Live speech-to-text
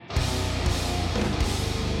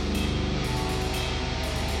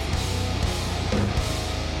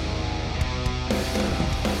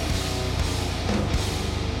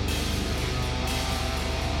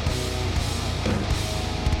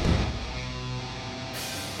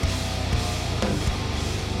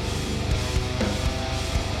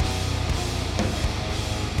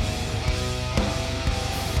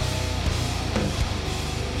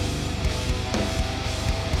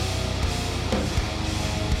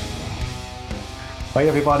Hi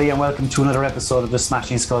everybody, and welcome to another episode of the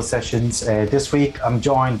Smashing Skull Sessions. This week I'm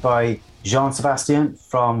joined by Jean-Sébastien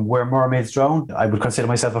from Where Mermaids Drown. I would consider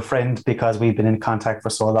myself a friend because we've been in contact for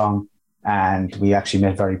so long, and we actually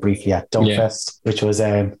met very briefly at Dogfest, which was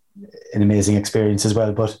an amazing experience as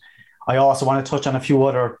well. But I also want to touch on a few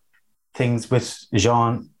other things with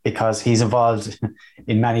Jean because he's involved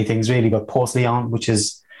in many things really, but Post Lyon, which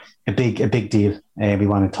is a big deal. We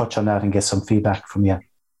want to touch on that and get some feedback from you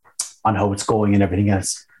on how it's going and everything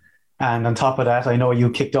else. And on top of that, I know you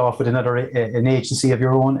kicked off with an agency of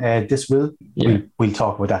your own, This Will. Yeah. We'll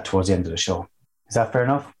talk about that towards the end of the show. Is that fair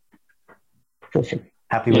enough? Perfect.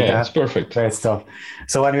 Happy with that? Yeah, it's perfect. Great stuff.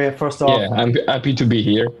 So anyway, first off... Yeah, I'm happy to be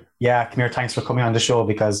here. Yeah, come here. Thanks for coming on the show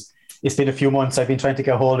because it's been a few months. I've been trying to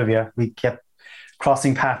get hold of you. We kept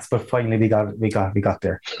crossing paths, but finally we got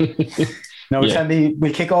there. Now, tell me,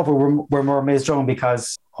 we'll kick over Where Mermaids Drown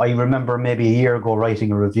because I remember maybe a year ago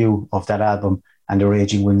writing a review of that album and The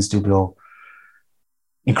Raging Winds Do Blow.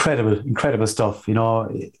 Incredible stuff. You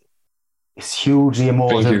know, it's hugely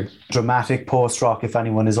emotive, dramatic post-rock if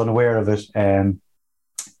anyone is unaware of it.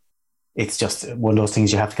 It's just one of those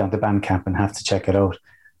things you have to go to Bandcamp and have to check it out.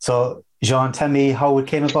 So, Jean, tell me how it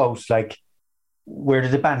came about. Like, where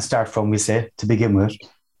did the band start from, we say, to begin with?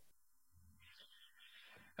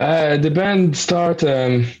 The band start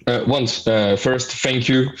first, thank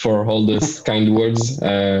you for all those kind words.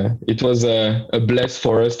 It was a bless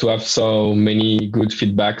for us to have so many good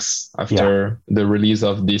feedbacks after the release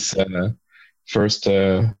of this first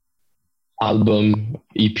album,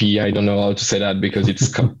 EP. I don't know how to say that because it's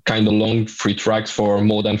kind of long, 3 tracks for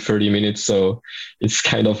more than 30 minutes. So it's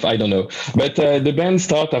kind of, I don't know. But the band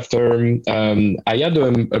start after I had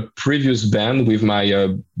a previous band with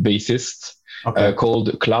my bassist.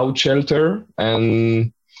 Called Cloud Shelter,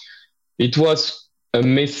 and it was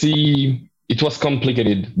it was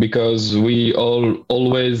complicated because we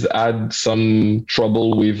always had some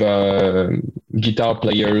trouble with guitar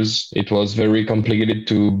players. It was very complicated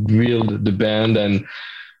to build the band, and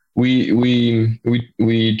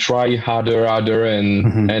we try harder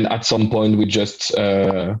and at some point we just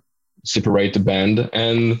separate the band,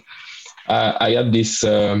 and I had this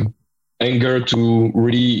anger to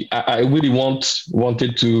really, I really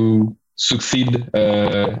wanted to succeed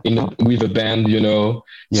with a band, you know.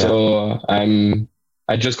 Yeah. So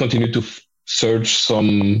I just continued to search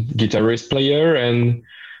some guitarist player, and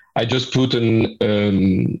I just put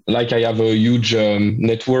like I have a huge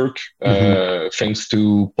network thanks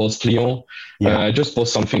to Post Lyon. Yeah. I just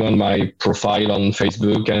post something on my profile on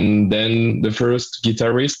Facebook, and then the first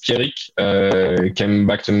guitarist, Pierrick, came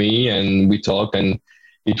back to me and we talked, and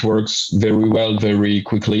it works very well, very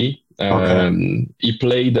quickly. He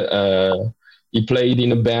played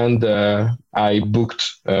in a band I booked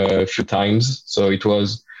a few times, so it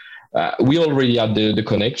was we already had the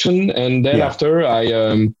connection. And then after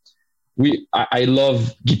I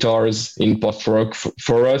love guitars in post-rock.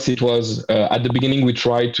 For us, it was at the beginning we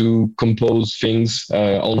tried to compose things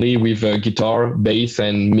only with guitar, bass,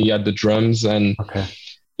 and me at the drums. And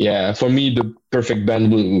yeah, for me, the perfect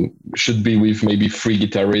band should be with maybe 3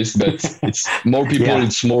 guitarists, but it's more people,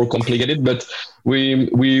 it's more complicated. But we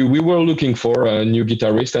were looking for a new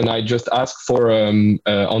guitarist, and I just asked for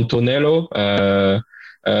Antonello, a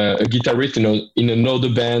guitarist in another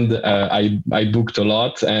band I booked a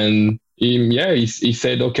lot, and he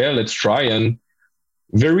said, okay, let's try. And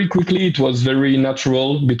very quickly, it was very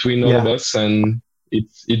natural between all of us, and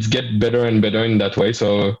it get better and better in that way.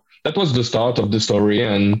 So that was the start of the story,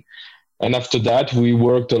 and after that we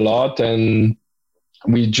worked a lot, and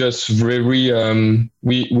we just we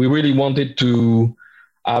really wanted to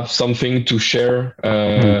have something to share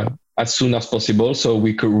as soon as possible, so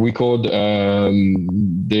we could record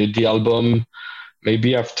the album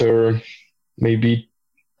maybe after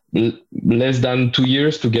less than 2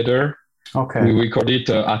 years together. We recorded it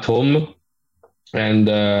at home, and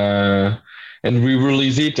we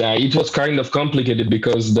released it. It was kind of complicated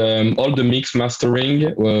because all the mix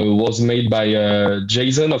mastering was made by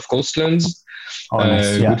Jason of Coastlands,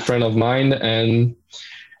 a good friend of mine, and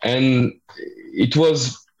it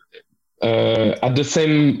was at the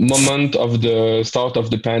same moment of the start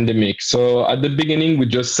of the pandemic. So at the beginning, we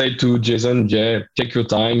just said to Jason, take your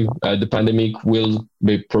time. The pandemic will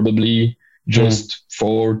be probably just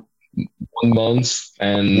for 1 month,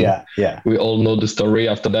 and we all know the story.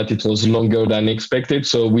 After that, it was longer than expected,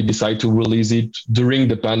 so we decided to release it during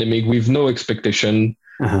the pandemic with no expectation.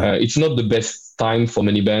 It's not the best time for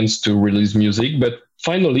many bands to release music, but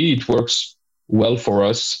finally it works well for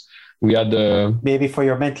us. We had maybe for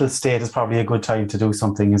your mental state, it's probably a good time to do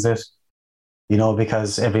something, is it? You know,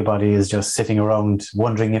 because everybody is just sitting around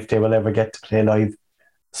wondering if they will ever get to play live.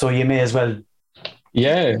 So you may as well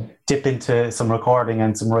dip into some recording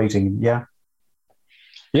and some writing.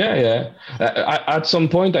 At some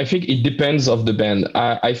point, I think it depends of the band.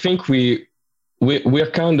 I think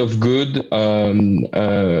we're kind of good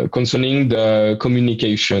concerning the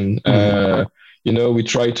communication. You know, we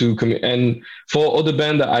try to and for other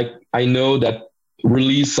band, I know that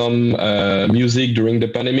release some music during the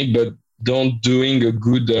pandemic, but don't doing a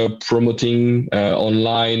good promoting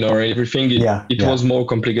online or everything. It was more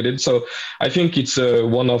complicated. So I think it's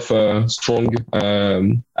one of strong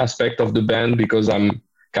aspect of the band, because I'm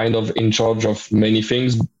kind of in charge of many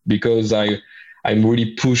things, because I'm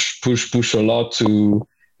really push a lot to,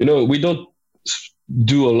 you know, we don't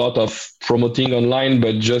do a lot of promoting online,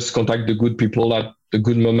 but just contact the good people at the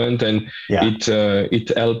good moment, and it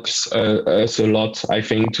helps us a lot, I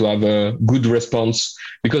think, to have a good response,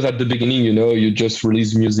 because at the beginning, you know, you just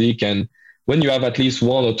release music, and when you have at least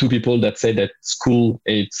 1 or 2 people that say that it's cool,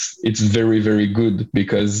 it's very, very good,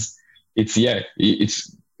 because it's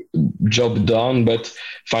job done. But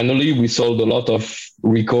finally we sold a lot of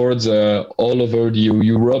records all over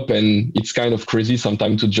Europe, and it's kind of crazy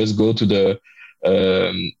sometimes to just go to the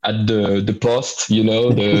at the post, you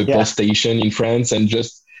know, the post station in France, and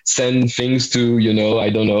just send things to, you know, I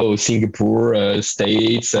don't know, Singapore,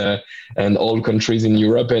 States, and all countries in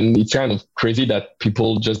Europe. And it's kind of crazy that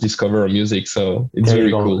people just discover our music. So it's very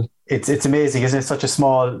cool. It's amazing, isn't it? Such a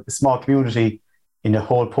small community in the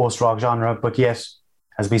whole post-rock genre, but yet,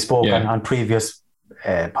 as we spoke on previous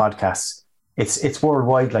podcasts, it's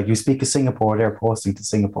worldwide. Like, you speak of Singapore, they're posting to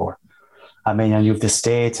Singapore. I mean, and you've the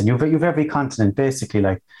States, and you've every continent basically.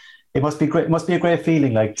 Like, it must be great. It must be a great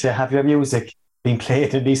feeling, like, to have your music being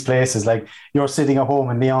played in these places. Like, you're sitting at home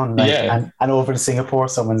in Lyon, like, and over in Singapore,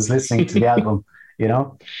 someone's listening to the album. You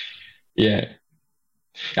know? Yeah.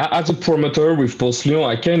 As a promoter with Post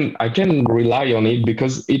Lyon, I can rely on it,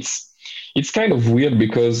 because it's kind of weird,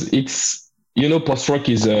 because it's, you know, post rock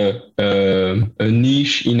is a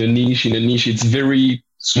niche in a niche in a niche. It's very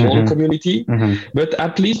small community, but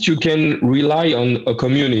at least you can rely on a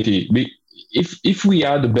community. If we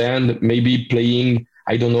had a band maybe playing,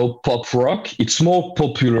 I don't know, pop rock, it's more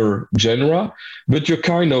popular genre, but you're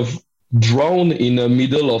kind of drawn in the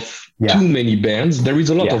middle of too many bands. There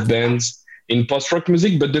is a lot of bands in post rock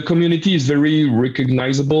music, but the community is very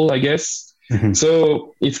recognizable, I guess.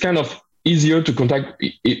 So it's kind of easier to contact,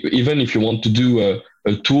 even if you want to do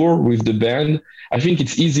a tour with the band. I think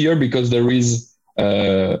it's easier because there is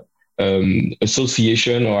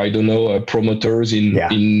association, or I don't know, promoters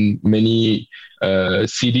in many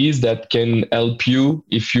cities that can help you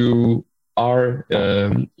if you are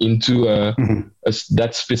into that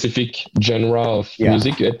specific genre of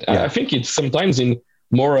music. I think it's sometimes in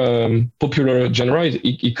more popular genre,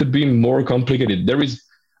 it could be more complicated. There is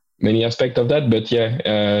many aspects of that, but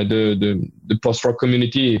the post-rock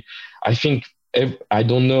community, I think, I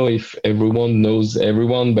don't know if everyone knows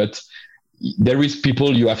everyone, but there is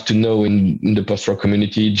people you have to know in the post-rock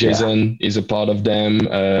community. Jason is a part of them,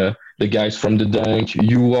 the guys from the Dunk,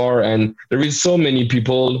 you are, and there is so many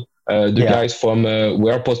people, the guys from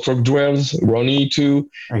Where Post-Rock Dwells, Ronnie too.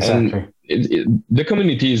 Exactly. And the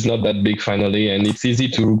community is not that big finally, and it's easy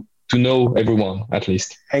to know everyone, at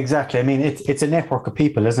least. Exactly. I mean, it's a network of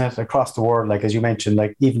people, isn't it, across the world? Like, as you mentioned,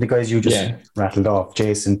 like, even the guys you just rattled off,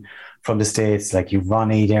 Jason from the States, like, you've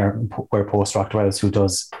Ronnie there, Where Post-Rock Dwells, who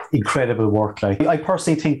does incredible work. Like, I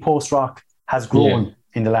personally think post-rock has grown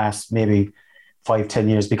in the last maybe 5-10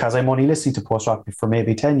 years, because I'm only listening to post-rock for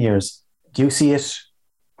maybe 10 years. Do you see it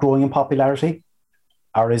growing in popularity?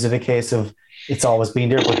 Or is it a case of it's always been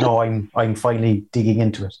there, but no, I'm finally digging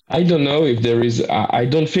into it? I don't know if there is. I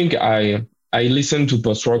don't think I listened to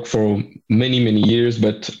post-rock for many years,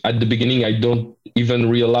 but at the beginning I don't even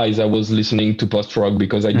realize I was listening to post-rock,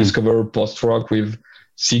 because I discovered post-rock with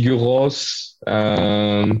Sigur Rós,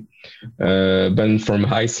 band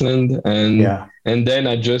from Iceland, and then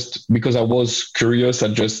I just, because I was curious, I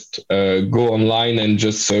just go online and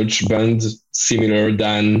just search bands similar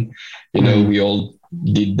than, you know, we all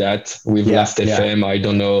did that with Last.fm. I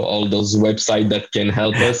don't know, all those websites that can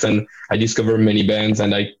help us, and I discover many bands,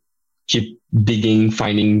 and I keep digging,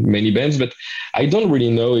 finding many bands, but I don't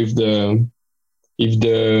really know if the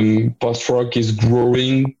post rock is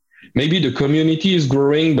growing maybe the community is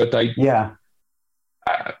growing, but Yeah.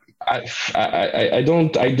 I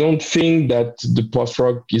don't think that the post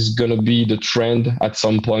rock is gonna be the trend at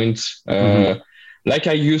some point. Mm-hmm. Like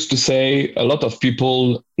I used to say, a lot of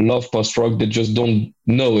people love post rock. They just don't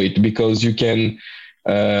know it because you can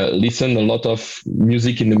listen a lot of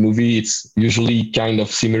music in the movie. It's usually kind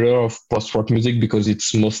of similar of post rock music because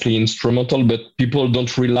it's mostly instrumental, but people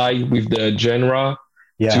don't rely with the genre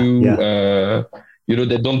Yeah. to Yeah.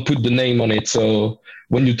 they don't put the name on it. So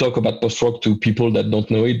when you talk about post rock to people that don't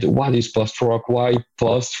know it, what is post rock? Why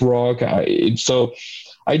post rock? So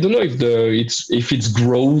I don't know if it's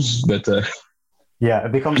grows, but Yeah.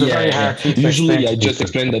 It becomes a very yeah. hard thing to explain Usually to I just people.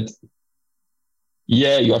 explain that.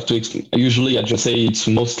 Yeah, you have to. Usually I just say it's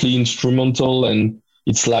mostly instrumental and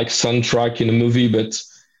it's like soundtrack in a movie, but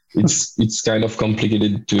it's kind of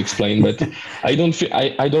complicated to explain. But I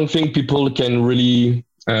don't think people can really.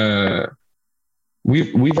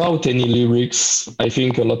 Without any lyrics, I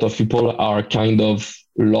think a lot of people are kind of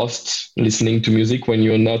lost listening to music when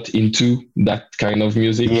you're not into that kind of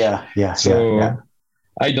music. Yeah. Yeah. Yeah. Yeah. So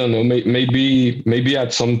I don't know. Maybe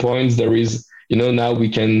at some point there is, now we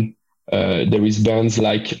can. There is bands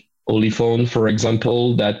like Polyphone, for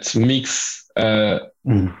example, that mix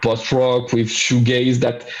post rock with shoegaze.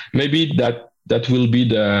 That maybe that will be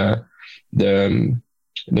the the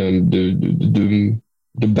the the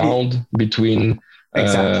The- bound between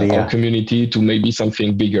exactly. our Yeah. community to maybe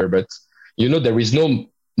something bigger. But there is no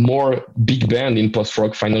more big band in post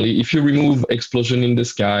rock. Finally, if you remove Explosion in the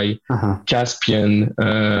Sky, Uh-huh. Caspian,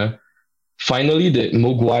 finally the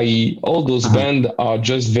Mogwai, all those Uh-huh. bands are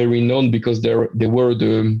just very known because they were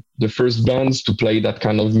the first bands to play that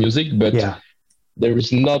kind of music. But Yeah. there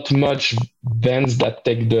is not much bands that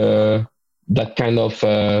take that kind of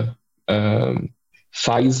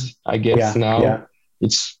size, I guess. Yeah. Yeah. Now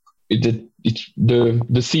it's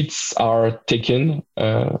the seats are taken,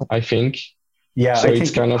 I think. Yeah. So I it's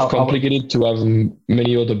think. kind of complicated to have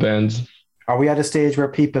many other bands. Are we at a stage where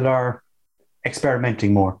people are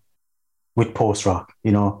experimenting more with post rock?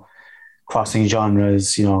 Crossing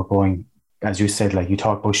genres. Going, as you said, like you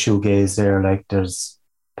talk about shoegaze there. Like there's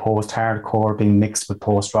post hardcore being mixed with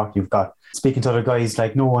post rock. You've got speaking to other guys.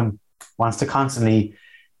 Like no one wants to constantly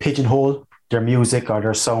pigeonhole their music or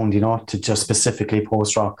their sound, to just specifically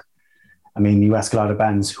post rock. I mean, you ask a lot of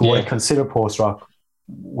bands who would consider post rock.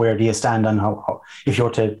 Where do you stand on how if you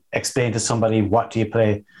were to explain to somebody what do you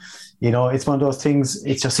play? It's one of those things.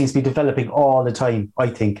 It just seems to be developing all the time. I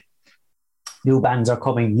think new bands are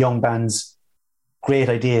coming, young bands, great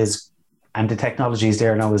ideas, and the technology is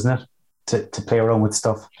there now, isn't it, to play around with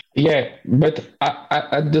stuff? Yeah, but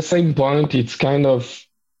at the same point, it's kind of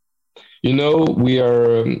we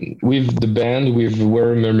are with the band with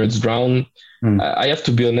Where Mermaids Drown. I have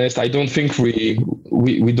to be honest. I don't think we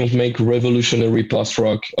don't make revolutionary post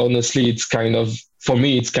rock. Honestly, it's kind of for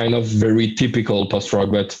me. It's kind of very typical post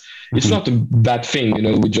rock, but it's not a bad thing.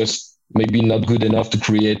 We just maybe not good enough to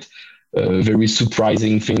create very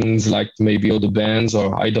surprising things like maybe other bands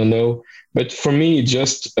or I don't know. But for me, it's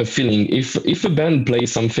just a feeling. If a band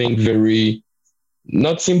plays something very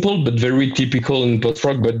not simple but very typical in post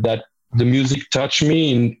rock, but that the music touch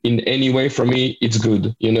me in any way, for me it's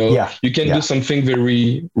good. You can do something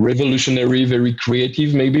very revolutionary, very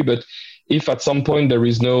creative maybe, but if at some point there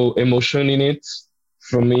is no emotion in it,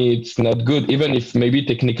 for me it's not good, even if maybe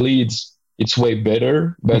technically it's way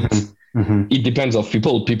better. But it depends of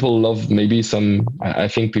people love maybe some. I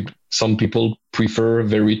think some people prefer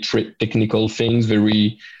very technical things,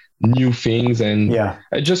 very new things, and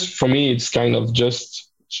just for me it's kind of just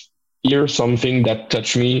hear something that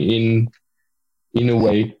touch me in a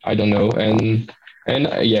way, I don't know. And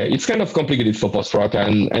it's kind of complicated for post rock,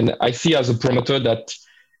 and I see as a promoter that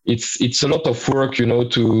it's a lot of work,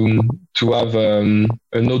 to have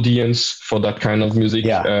an audience for that kind of music.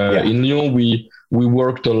 In Lyon we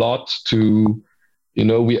worked a lot to,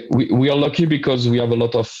 we are lucky because we have a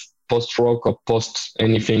lot of post rock or post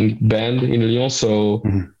anything band in Lyon, so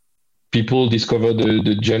people discover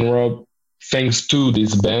the genre thanks to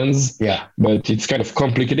these bands. But it's kind of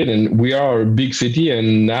complicated, and we are a big city,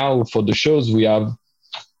 and now for the shows we have,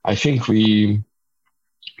 I think we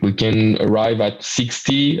can arrive at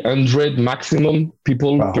 60, 100 maximum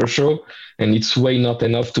people per show, and it's way not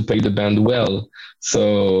enough to pay the band well.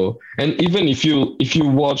 So, and even if you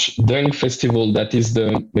watch Dunk Festival, that is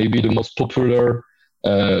maybe the most popular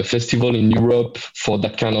festival in Europe for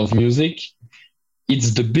that kind of music,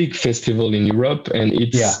 it's the big festival in Europe, and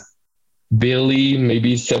it's barely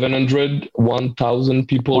maybe 700, 1,000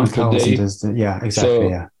 people per day. Exactly.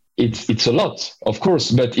 So it's a lot, of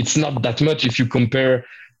course, but it's not that much if you compare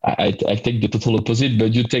I take the total opposite,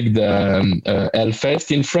 but you take the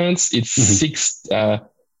Hellfest in France, it's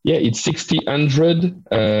it's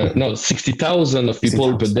 60,000 of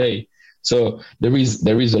people per day. So there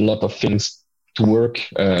is a lot of things to work.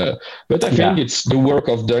 But I think it's the work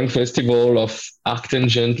of Dunk Festival, of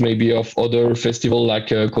Arctangent, maybe of other festival like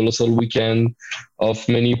Colossal Weekend, of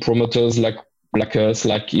many promoters like us,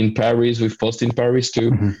 like in Paris with Post in Paris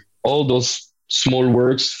too. All those small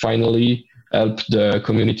works finally help the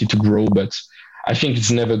community to grow. But I think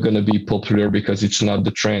it's never going to be popular because it's not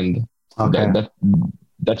the trend.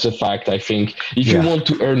 That's a fact. I think if you want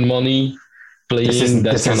to earn money playing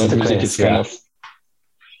that kind of music, it's kind of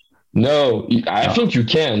no. I think you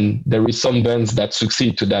can. There is some bands that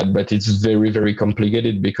succeed to that, but it's very, very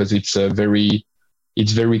complicated because it's very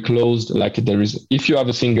closed. Like there is, if you have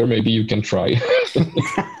a singer, maybe you can try.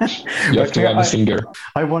 You have to have a singer.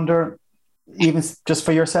 I wonder, even just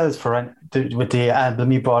for yourselves, with the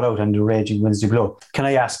album you brought out and the Raging Winds Do Blow, can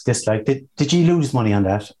I ask this? Like, did you lose money on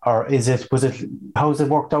that, or how's it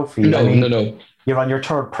worked out for you? No. You're on your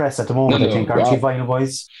third press at the moment, I think, aren't you, vinyl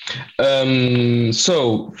boys?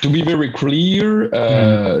 So to be very clear,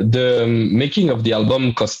 the making of the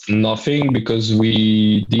album cost nothing because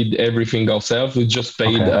we did everything ourselves. We just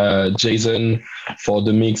paid Jason for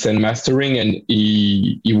the mix and mastering, and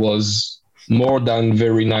he was more than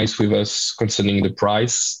very nice with us concerning the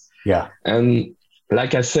price. Yeah. And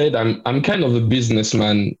like I said, I'm kind of a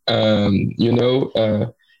businessman.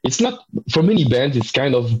 It's not for many bands. It's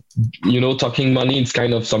kind of, talking money. It's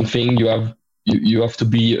kind of something you have to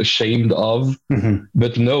be ashamed of.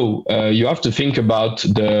 But no, you have to think about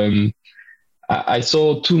I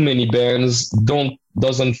saw too many bands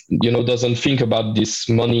doesn't think about this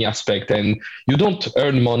money aspect, and you don't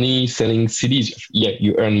earn money selling CDs. Yeah,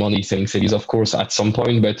 you earn money selling CDs, of course, at some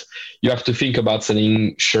point, but you have to think about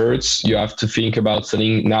selling shirts. You have to think about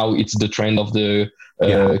selling. Now it's the trend of the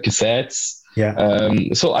cassettes.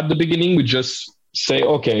 So at the beginning, we just say,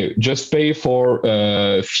 okay, just pay for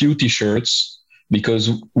a few T-shirts because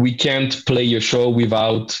we can't play a show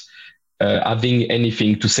without having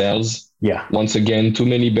anything to sell. Yeah. Once again, too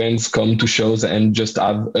many bands come to shows and just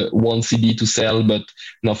have one CD to sell, but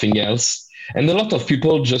nothing else. And a lot of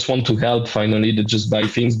people just want to help. Finally, they just buy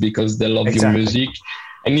things because they love your music.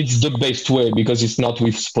 And it's the best way because it's not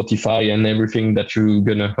with Spotify and everything that you're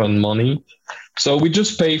going to earn money. So we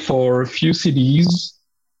just pay for a few CDs,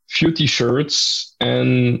 few T-shirts,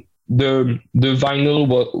 and the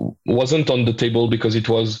vinyl wasn't on the table because it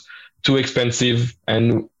was too expensive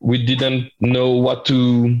and we didn't know what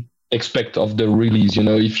to expect of the release.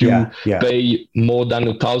 If you pay more than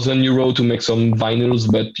 €1,000 to make some vinyls,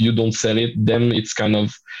 but you don't sell it, then it's kind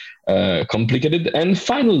of complicated. And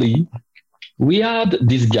finally, we had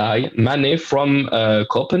this guy, Mane from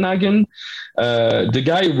Copenhagen. The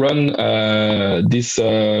guy run this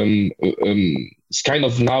it's kind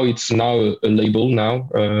of it's now a label now,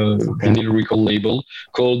 vinyl record label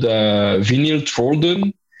called Vinyl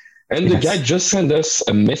Trollden. And the guy just sent us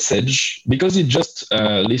a message because he just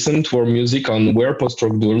listened to our music on We're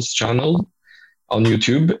Post-Rock Duels channel on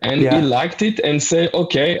YouTube, and he liked it and said,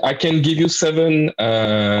 okay, I can give you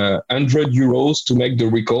 €700 to make the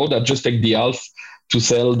record. I just take the half to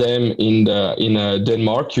sell them in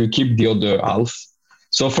Denmark. You keep the other half.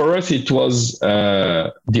 So for us, it was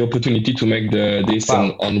the opportunity to make this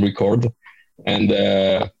on record. And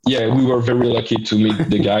we were very lucky to meet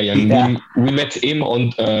the guy, and we met him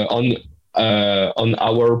on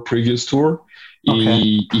our previous tour.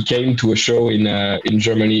 He came to a show in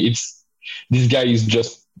Germany. This guy is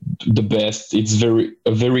just the best. It's a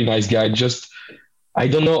very nice guy. Just I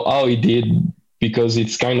don't know how he did because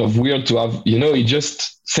it's kind of weird to have. He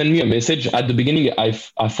just sent me a message at the beginning. I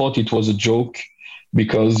thought it was a joke.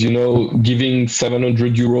 Because giving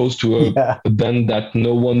 €700 to a band that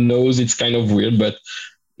no one knows, it's kind of weird. But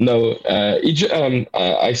no,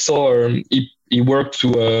 I saw he worked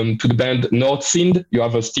to the band Nordsinde. You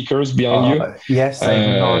have stickers behind you. Yes,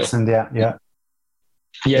 Nordsinde. Yeah.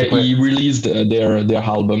 Yeah, he released their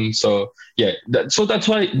album. So that's what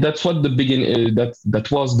the beginning. That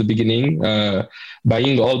was the beginning.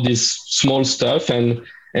 Buying all this small stuff and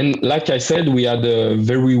like I said, we had a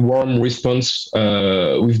very warm response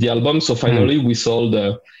with the album. So finally, we sold,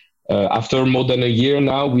 after more than a year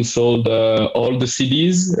now, we sold all the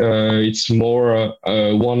CDs. It's more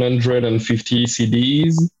 150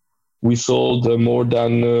 CDs. We sold more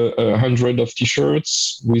than 100 of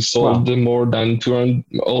T-shirts. We sold more than 200,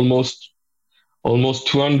 almost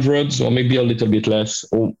 200, or maybe a little bit less,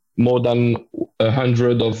 or more than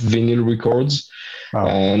 100 of vinyl records. Wow.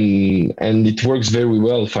 And it works very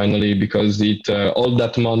well finally, because it all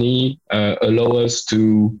that money allow us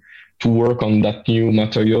to work on that new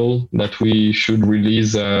material that we should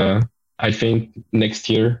release, I think next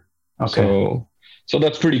year. Okay. So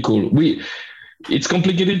that's pretty cool. It's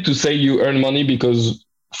complicated to say you earn money, because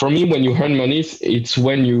for me, when you earn money, it's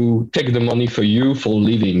when you take the money for you for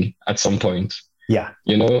living at some point. Yeah.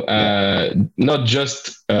 Not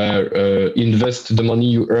just invest the money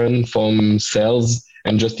you earn from sales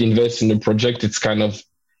and just invest in the project.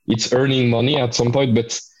 It's earning money at some point,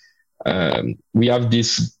 but we have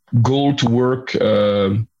this goal to work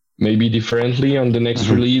maybe differently on the next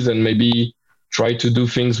release, and maybe try to do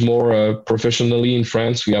things more professionally in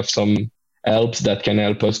France. We have some helps that can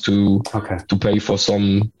help us to pay for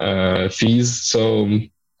some fees. So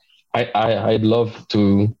I'd love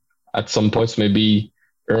to, at some points, maybe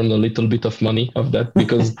earn a little bit of money of that,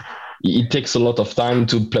 because it takes a lot of time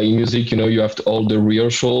to play music. You have all the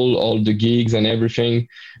rehearsal, all the gigs and everything.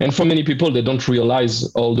 And for many people, they don't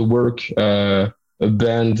realize all the work a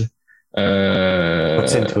band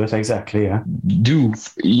puts into it. Exactly.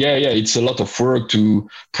 It's a lot of work to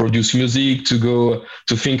produce music, to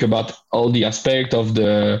think about all the aspect of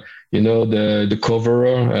the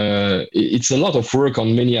cover. It's a lot of work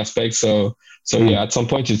on many aspects. So at some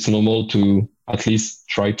point it's normal to at least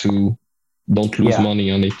try to don't lose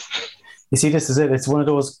money on it. You see, this is it. It's one of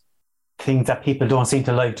those things that people don't seem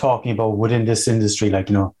to like talking about within this industry, like,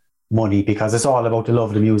 money, because it's all about the love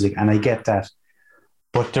of the music. And I get that.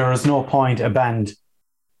 But there is no point a band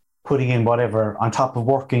putting in whatever on top of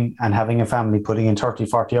working and having a family, putting in 30,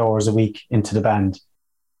 40 hours a week into the band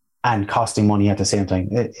and costing money at the same time.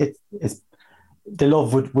 It's the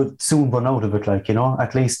love would soon run out of it,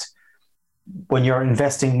 at least when you're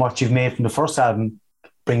investing what you've made from the first album,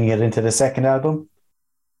 bringing it into the second album,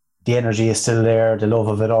 the energy is still there, the love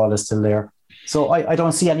of it all is still there. So I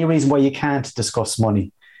don't see any reason why you can't discuss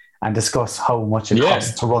money and discuss how much it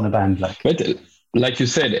costs to run a band. But like you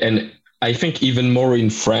said, and I think even more in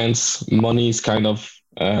France, money is kind of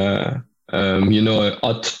a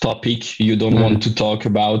hot topic you don't want to talk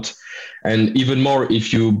about, and even more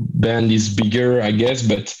if your band is bigger, I guess.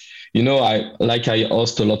 But I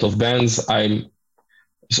host a lot of bands. I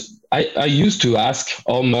used to ask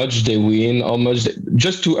how much they win,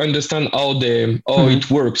 just to understand how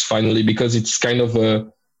it works finally, because it's kind of a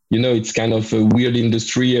weird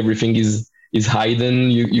industry. Everything is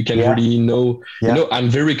hidden. You can really know. I'm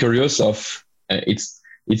very curious of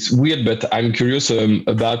it's weird, but I'm curious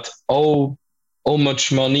about how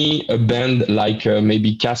much money a band like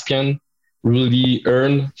maybe Caspian really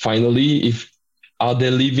earn finally. If are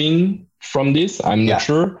they living from this? I'm not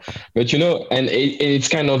sure, but and it's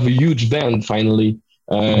kind of a huge band finally.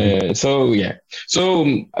 So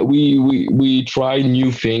we try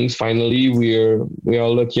new things. Finally, we are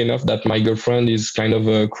lucky enough that my girlfriend is kind of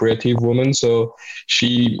a creative woman. So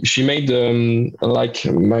she made like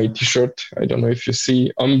my t-shirt. I don't know if you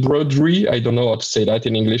see embroidery. I don't know how to say that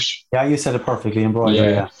in English. Yeah, you said it perfectly.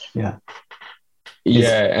 Embroidery.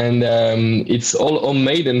 Yeah, and it's all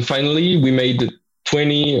homemade. And finally, we made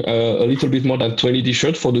a little bit more than 20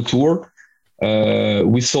 t-shirts for the tour.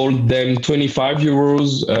 We sold them 25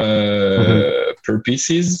 euros per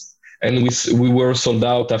pieces, and we were sold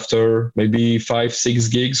out after maybe 5-6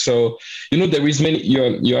 gigs. So there is many.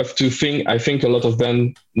 You have to think. I think a lot of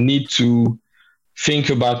bands need to think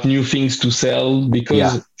about new things to sell,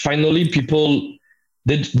 because finally people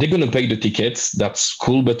they're gonna pay the tickets. That's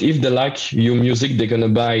cool, but if they like your music, they're gonna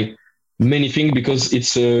buy many things, because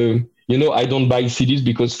it's I don't buy CDs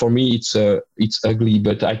because for me it's ugly,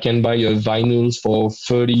 but I can buy vinyls for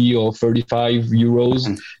 30 or 35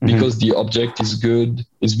 euros because the object is good,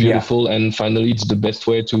 it's beautiful, and finally it's the best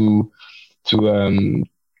way to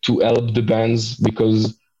help the bands,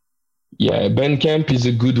 because Bandcamp is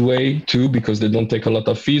a good way too, because they don't take a lot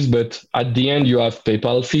of fees, but at the end you have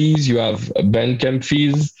PayPal fees, you have Bandcamp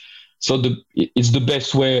fees, so it's the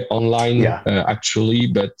best way online actually,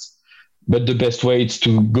 but the best way is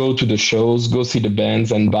to go to the shows, go see the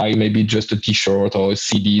bands, and buy maybe just a t-shirt or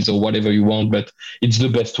CDs or whatever you want. But it's the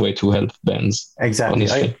best way to help bands.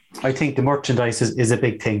 Exactly. I think the merchandise is a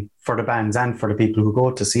big thing for the bands and for the people who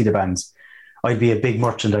go to see the bands. I'd be a big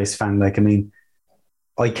merchandise fan.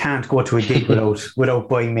 I can't go to a gig without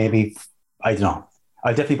buying maybe, I don't know,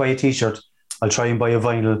 I'll definitely buy a t-shirt. I'll try and buy a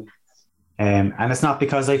vinyl. And it's not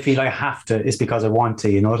because I feel I have to, it's because I want to,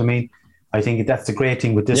 you know what I mean? I think that's the great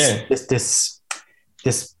thing with this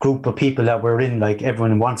group of people that we're in. Like,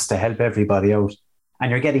 everyone wants to help everybody out, and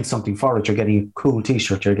you're getting something for it. You're getting a cool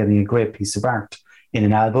t-shirt. You're getting a great piece of art in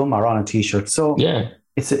an album or on a t-shirt. So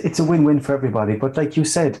it's a win-win for everybody. But like you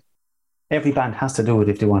said, every band has to do it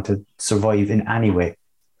if they want to survive in any way.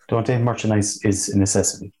 Don't they? Merchandise is a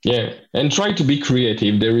necessity. Yeah, and try to be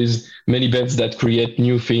creative. There is many bands that create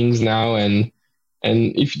new things now, and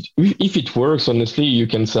if it works, honestly, you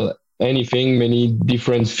can sell anything, many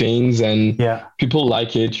different things, and people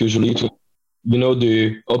like it usually.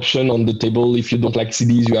 The option on the table. If you don't like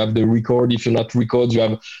CDs, you have the record. If you not record, you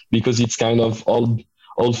have, because it's kind of old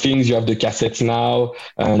things. You have the cassettes now,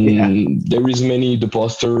 and there is the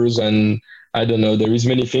posters, and I don't know. There is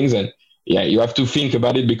many things, and you have to think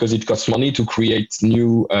about it because it costs money to create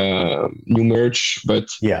new merch.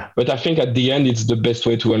 But I think at the end it's the best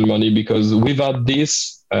way to earn money, because without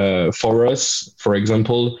this, for us, for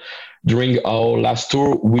example, during our last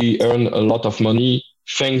tour, we earned a lot of money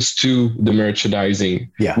thanks to the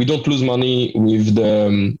merchandising. We don't lose money with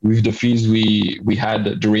the fees we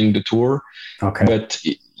had during the tour. But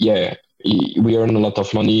we earn a lot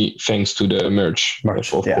of money thanks to the merch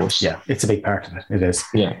of course. Yeah, it's a big part of it. It is.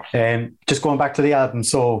 Yeah. Just going back to the album.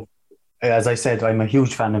 So, as I said, I'm a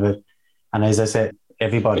huge fan of it, and as I said,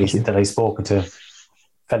 everybody that I've spoken to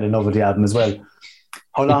fell in love with the album as well.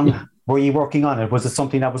 How long were you working on it? Was it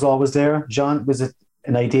something that was always there, Jean? Was it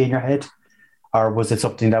an idea in your head, or was it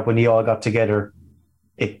something that when you all got together,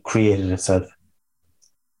 it created itself?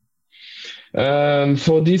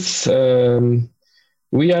 For this,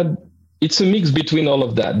 it's a mix between all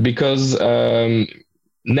of that, because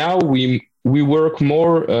now we work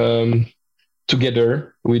more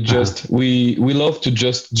together. We love to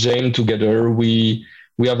just jam together. We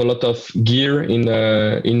have a lot of gear in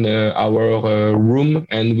our room,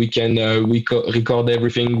 and we can record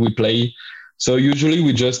everything we play. So usually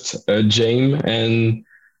we just jam, and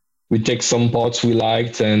we take some parts we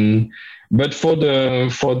liked. But for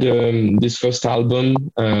this first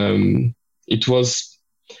album, it was.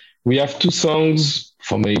 We have 2 songs,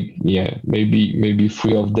 for maybe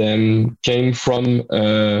 3 of them came from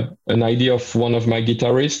an idea of one of my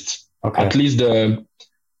guitarists. At least a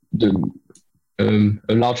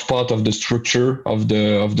large part of the structure of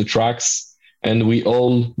the tracks, and we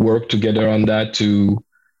all work together on that to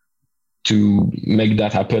make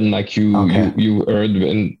that happen, like you heard.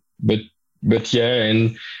 And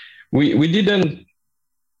we didn't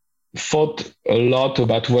thought a lot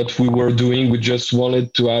about what we were doing. We just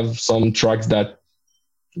wanted to have some tracks that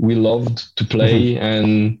we loved to play,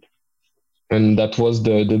 and that was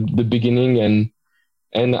the beginning.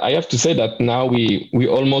 And I have to say that now we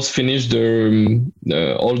almost finished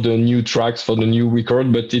all the new tracks for the new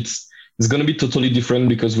record, but it's going to be totally different,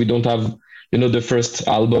 because we don't have, the first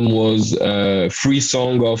album was 3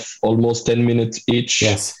 songs of almost 10 minutes each.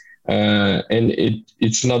 And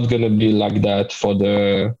it's not going to be like that for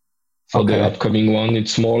the upcoming one.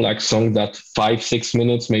 It's more like songs that 5-6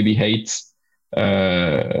 minutes, maybe 8.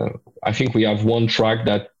 I think we have one track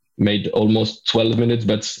that made almost 12 minutes,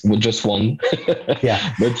 but just one.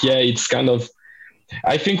 But it's kind of,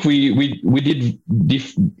 I think we did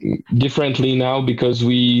differently now, because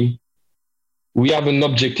we have an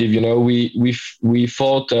objective. We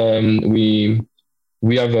thought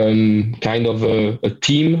we have kind of a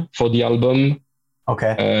theme for the album.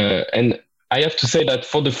 And I have to say that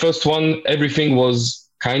for the first one, everything was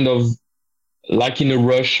kind of like in a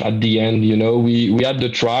rush at the end. We had the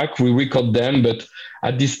track, we record them, but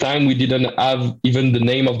at this time we didn't have even the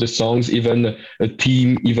name of the songs, even a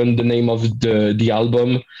theme, even the name of the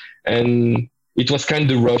album. And it was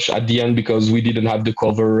kind of rush at the end, because we didn't have the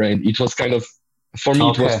cover, and it was kind of, for me,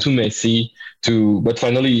 it was too messy but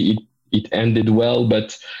finally it ended well.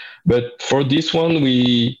 But for this one,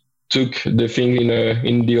 we took the thing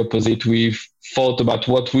in the opposite. We thought about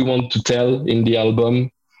what we want to tell in the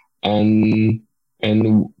album, and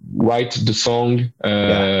write the song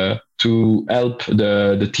to help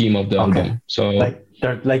the theme of the album. So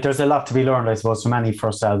there's a lot to be learned, I suppose, from any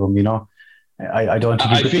first album. I don't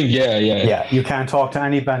think you can't talk to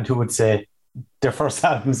any band who would say their first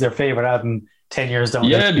album is their favorite album 10 years down.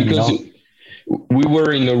 Because we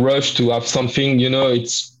were in a rush to have something.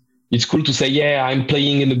 It's cool to say, I'm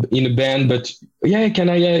playing in a band, but can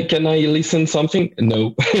I listen something?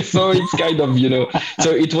 No. So it's kind of,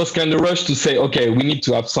 so it was kind of rush to say, okay, we need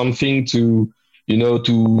to have something to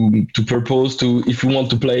propose to, if you want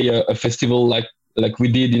to play a festival like we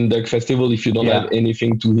did in the festival. If you don't have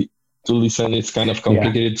anything to listen, it's kind of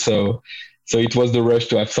complicated. So it was the rush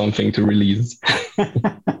to have something to release.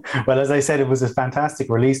 Well, as I said, it was a fantastic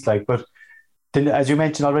release, but as you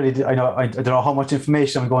mentioned already, I don't know how much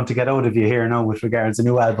information I'm going to get out of you here now with regards to the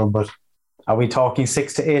new album, but are we talking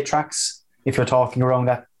 6 to 8 tracks? If you're talking around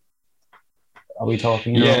that, Are we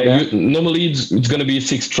talking? Normally it's going to be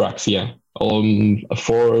 6 tracks. Yeah.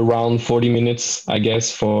 For around 40 minutes, I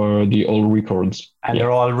guess, for the all records. And they're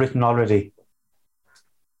all written already?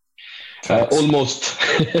 Almost.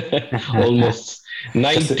 Almost.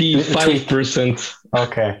 95%.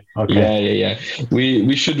 Okay. Yeah.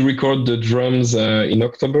 We should record the drums in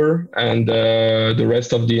October, and the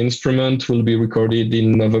rest of the instrument will be recorded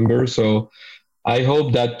in November. So I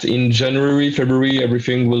hope that in January, February,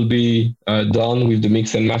 everything will be done with the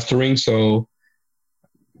mix and mastering. So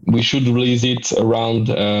we should release it around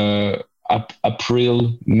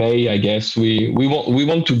April, May, I guess. We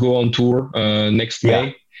want to go on tour next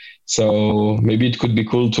May. So maybe it could be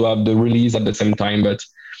cool to have the release at the same time, but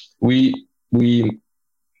we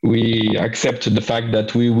accept the fact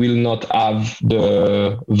that we will not have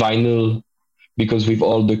the vinyl, because with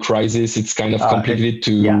all the crisis, it's kind of complicated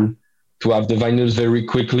to have the vinyls very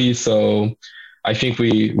quickly. So I think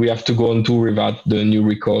we have to go on tour without the new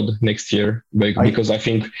record next year, because I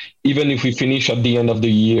think even if we finish at the end of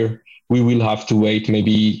the year, we will have to wait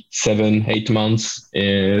maybe 7-8 months.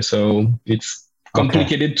 So it's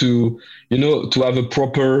complicated to have a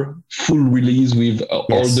proper full release with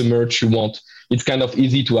all the merch you want. It's kind of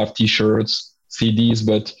easy to have t-shirts, CDs,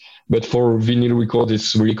 but for vinyl record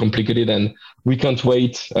it's really complicated, and we can't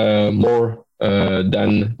wait more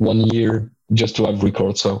than 1 year just to have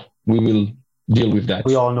records. So we will deal with that.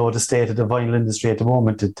 We all know the state of the vinyl industry at the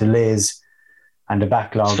moment, the delays and the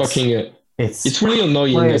backlogs. It's really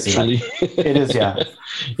annoying, crazy, actually. It is,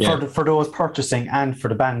 For those purchasing and for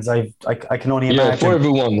the bands, I can only imagine. For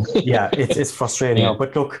everyone. It's frustrating.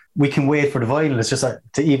 But look, we can wait for the vinyl. It's just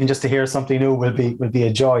to hear something new will be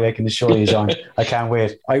a joy. I can assure you, Jean. I can't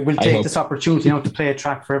wait. I will take this opportunity to play a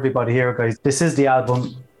track for everybody here, guys. This is the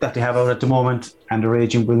album that they have out at the moment, and The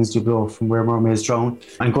Raging Winds Do Blow from Where Mermaids Drown.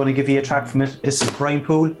 I'm going to give you a track from it. This is Brine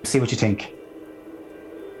Pool. See what you think.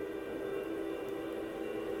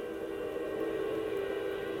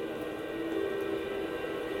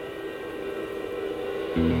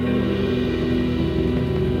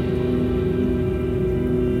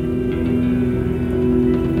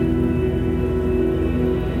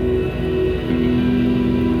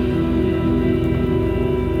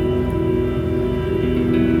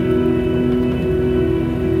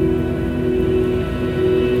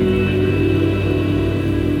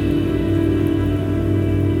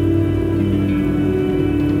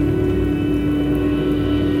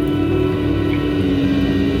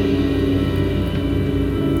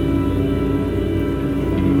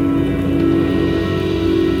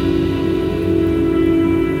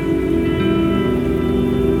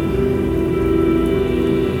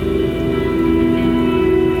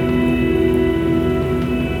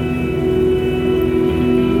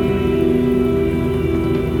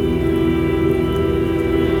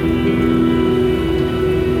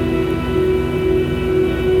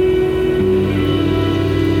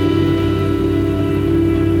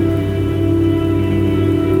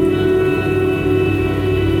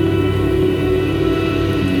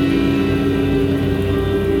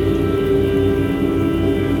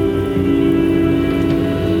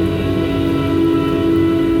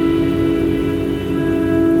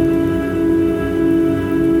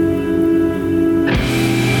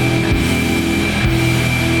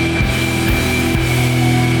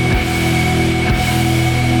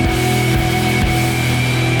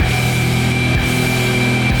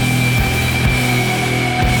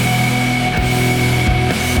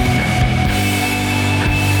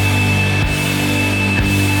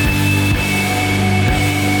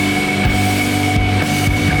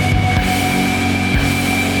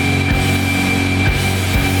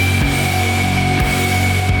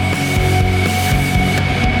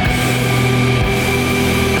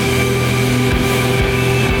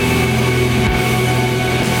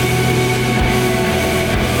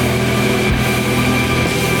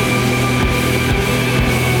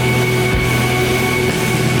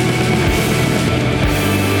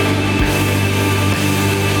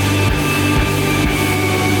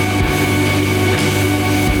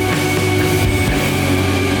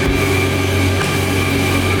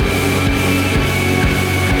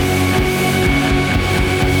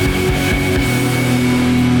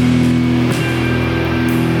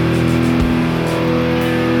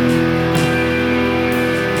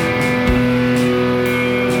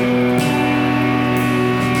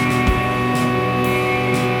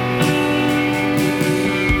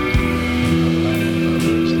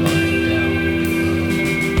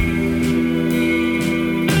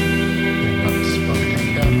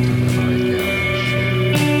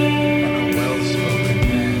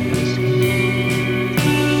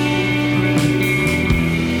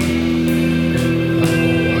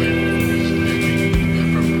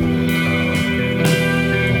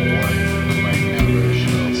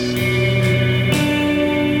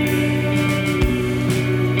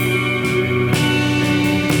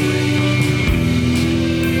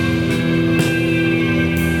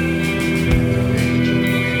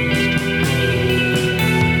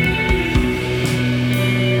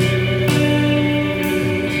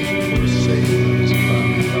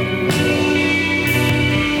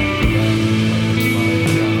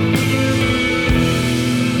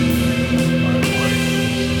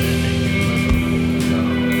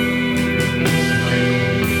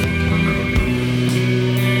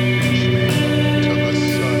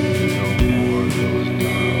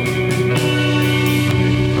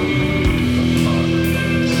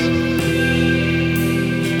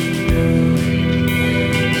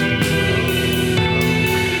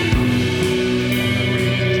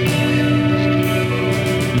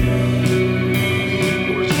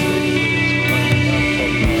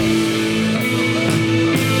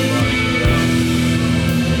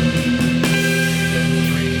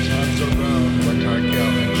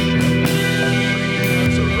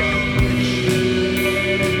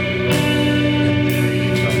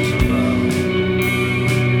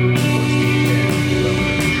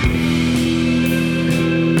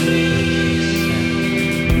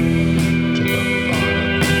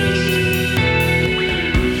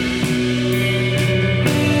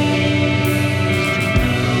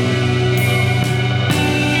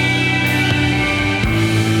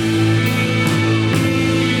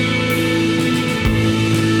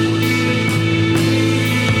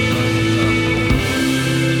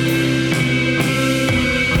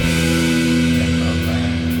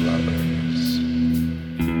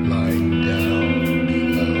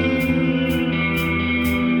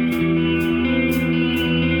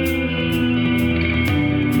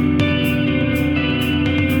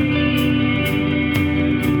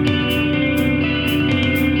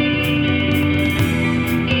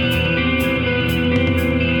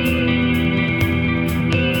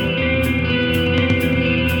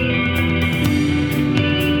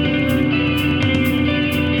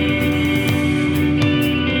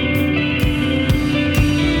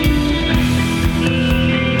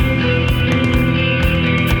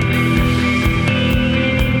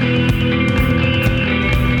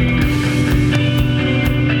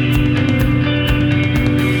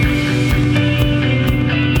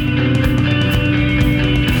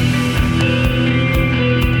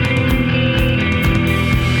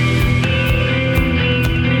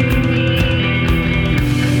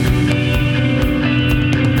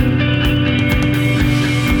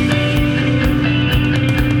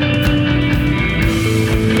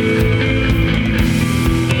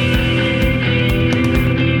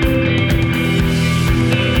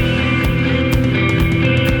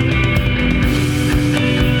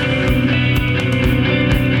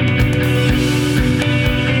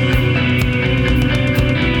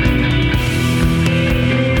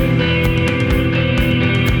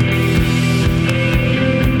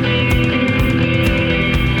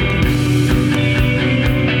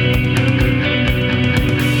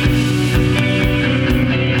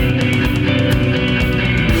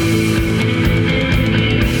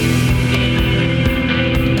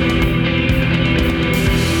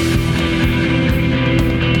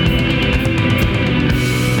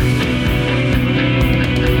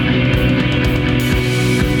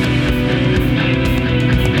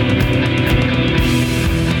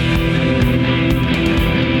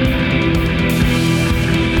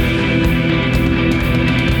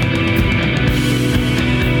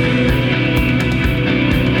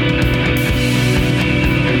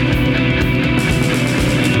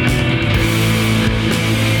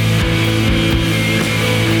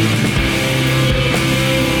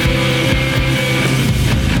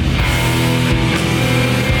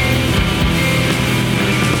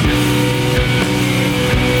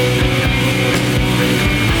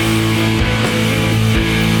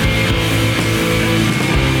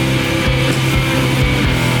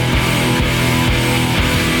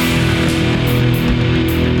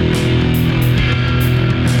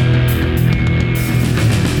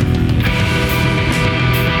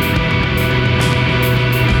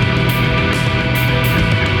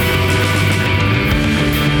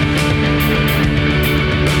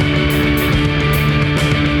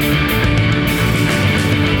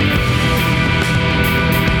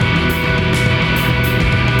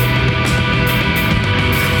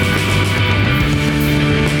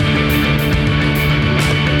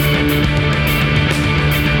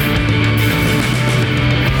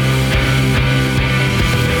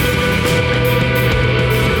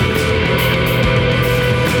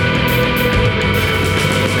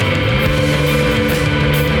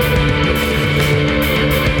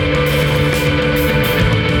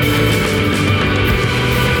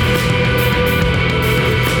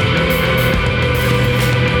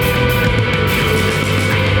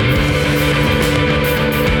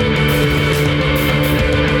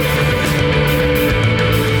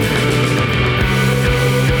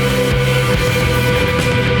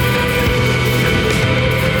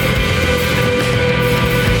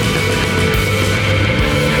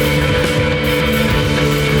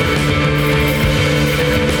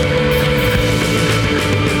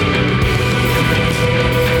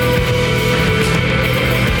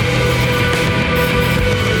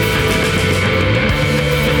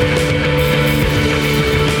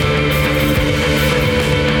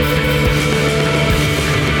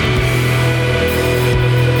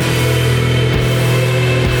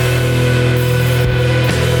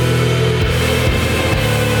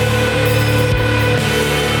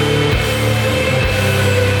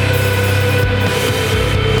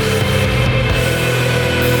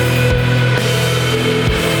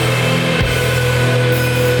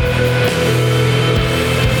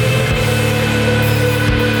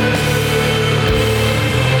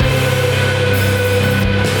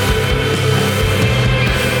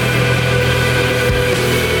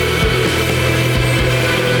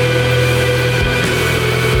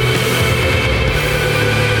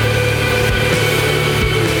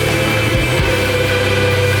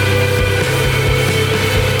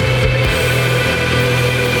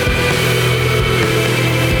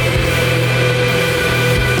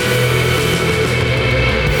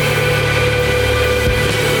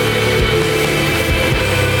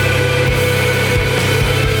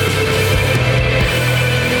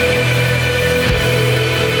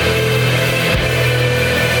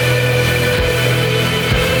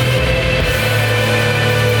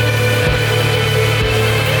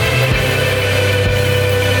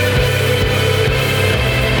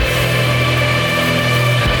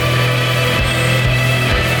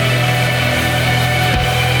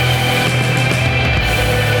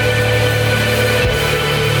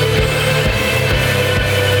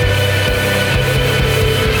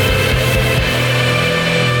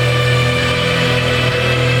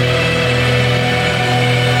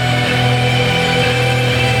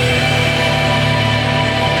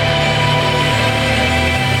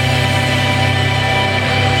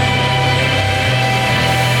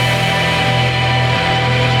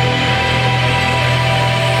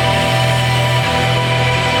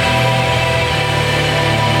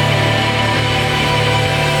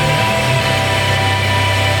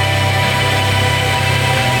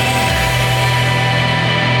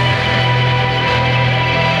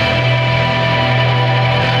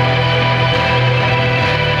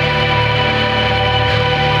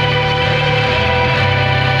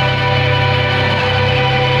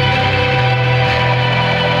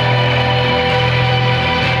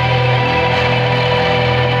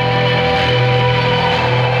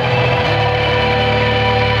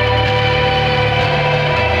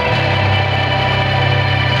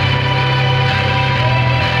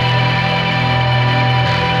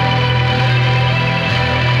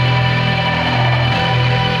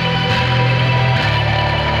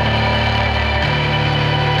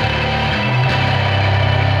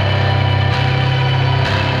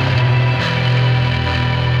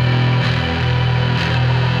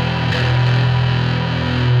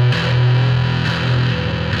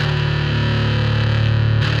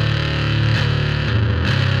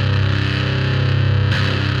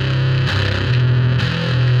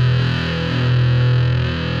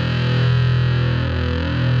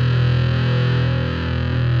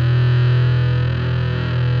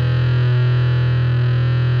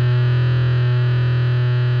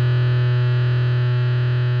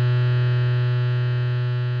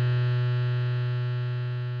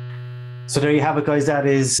 So there you have it, guys. That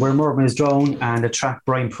is Where Mermaids Drown and the track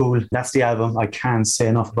Brian Poole. That's the album. I can't say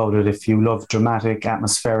enough about it. If you love dramatic,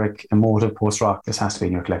 atmospheric, emotive post-rock, this has to be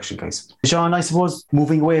in your collection, guys. Sean, I suppose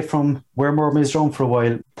moving away from Where Mermaids Drown for a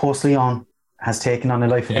while, Post Leon has taken on a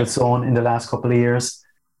life of its own in the last couple of years.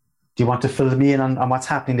 Do you want to fill me in on what's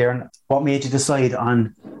happening there and what made you decide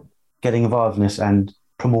on getting involved in it and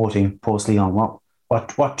promoting Post Leon?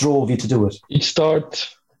 What drove you to do it? It started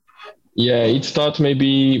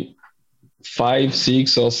maybe 5,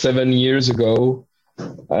 6, or 7 years ago.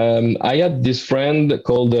 I had this friend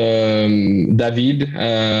called David.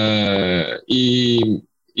 He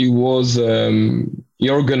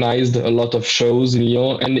organized a lot of shows in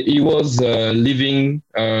Lyon, and he was leaving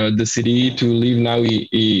the city to live now.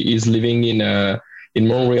 He is living in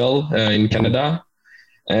Montreal, in Canada,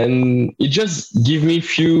 and he just gave me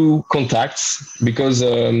few contacts because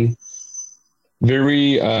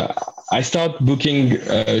I started booking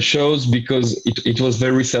shows because it was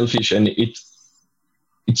very selfish, and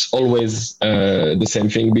it's always the same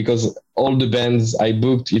thing, because all the bands I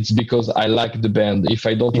booked, it's because I like the band. If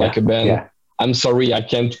I don't like a band, I'm sorry, I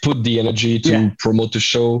can't put the energy to promote a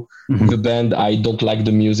show with a band. I don't like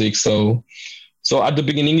the music. So at the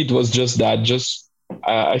beginning, it was just that.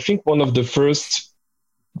 I think one of the first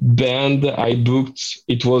band I booked,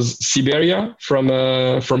 it was Siberia from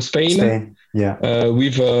Spain.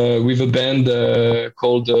 With a band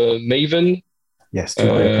called Maven. Yes, two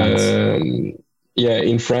great bands.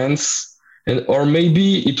 In France, or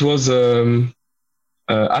maybe it was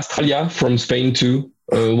Australia from Spain too.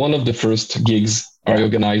 One of the first gigs I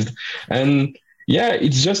organized, and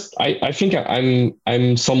it's just I think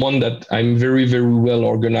I'm someone that I'm very, very well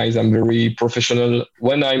organized. I'm very professional.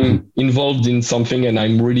 When I'm involved in something and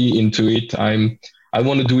I'm really into it, I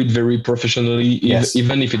want to do it very professionally,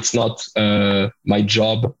 even if it's not my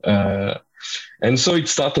job. And so it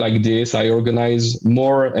started like this. I organize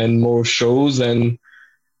more and more shows, and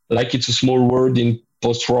like it's a small word in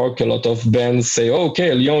post-rock, a lot of bands say, oh,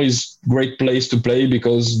 okay, Lyon is a great place to play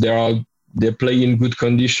because they play in good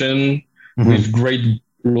condition with great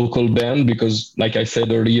local band. Because like I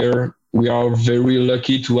said earlier, we are very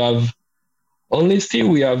lucky to have, honestly,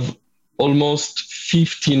 we have almost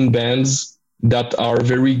 15 bands that are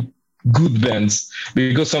very good bands,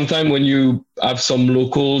 because sometimes when you have some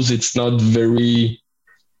locals, it's not very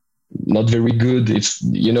good. It's,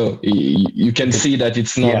 you can see that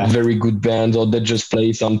it's not very good bands, or they just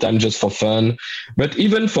play sometimes just for fun. But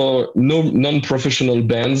even for non-professional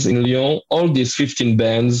bands in Lyon, all these 15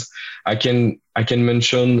 bands, I can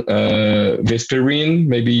mention Vesperine.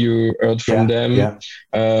 Maybe you heard from them.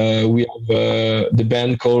 We have the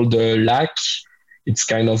band called Lac. It's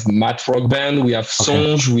kind of math rock band. We have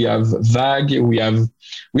Songe, we have Vague, we have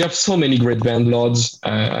so many great band lords.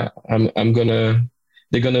 They're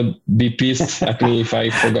gonna be pissed at me if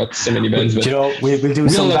I forgot so many bands. But we'll do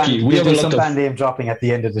some band name dropping at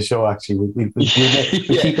the end of the show. Actually, we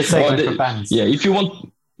keep a segment for bands. Yeah, if you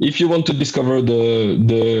want to discover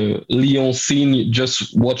the Lyon scene,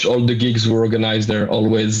 just watch all the gigs we organize. There are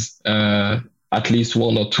always at least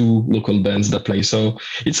 1 or 2 local bands that play. So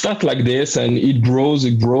it starts like this, and it grows,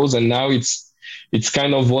 and now it's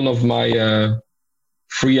kind of one of my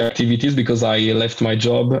free activities, because I left my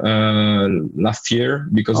job last year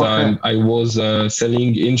because I was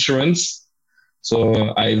selling insurance.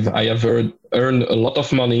 So I have earned a lot of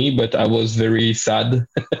money, but I was very sad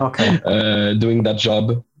doing that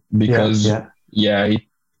job, because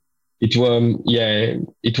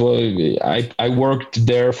I worked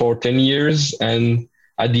there for 10 years, and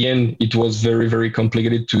at the end it was very, very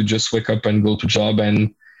complicated to just wake up and go to job.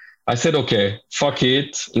 And I said, okay, fuck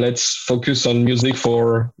it, let's focus on music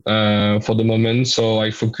for the moment. So I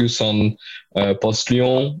focus on Post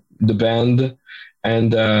Leon, the band,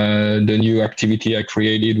 and the new activity I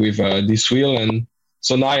created with This Wheel. And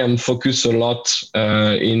so now I'm focused a lot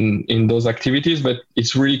in those activities, but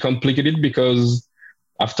it's really complicated because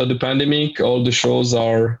after the pandemic, all the shows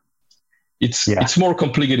it's more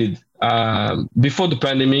complicated. Before the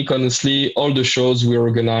pandemic, honestly, all the shows we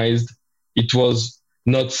organized, it was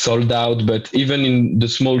not sold out, but even in the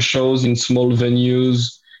small shows, in small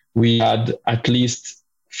venues, we had at least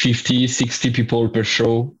 50, 60 people per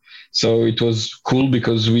show. So it was cool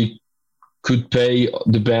because we could pay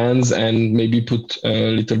the bands and maybe put a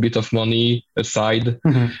little bit of money aside.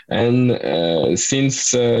 And since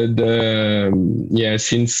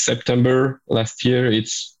September last year,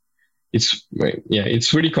 it's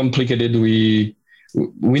really complicated. We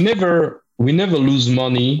never lose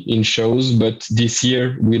money in shows, but this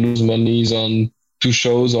year we lose monies on 2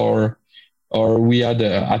 shows, or we had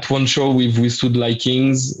at one show with We Stood Like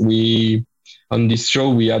Kings. on this show,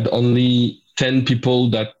 we had only 10 people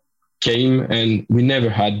that came, and we never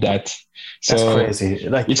had that. So that's crazy.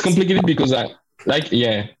 Like, it's complicated because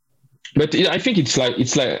but I think it's like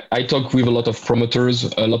I talk with a lot of promoters,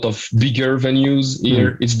 a lot of bigger venues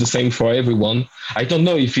here. It's the same for everyone. I don't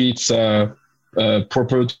know if it's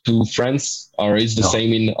proper to France or it's the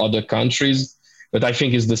same in other countries, but I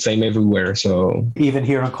think it's the same everywhere. So even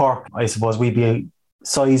here in Cork, I suppose we'd be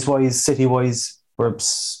size-wise, city-wise, we're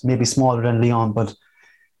maybe smaller than Lyon, but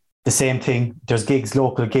the same thing. There's gigs,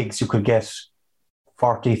 local gigs. You could get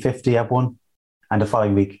 40, 50 at one, and the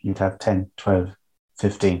following week you'd have 10, 12.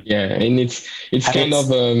 15. Yeah, and it's kind of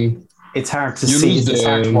it's hard to see. It's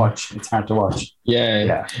hard to watch. It's hard to watch.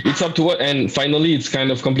 Yeah. It's hard to watch, and finally, it's kind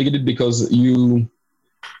of complicated because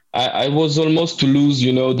I was almost to lose,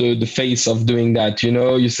 the face of doing that.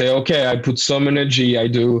 You say, okay, I put some energy.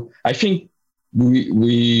 I think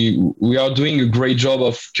we are doing a great job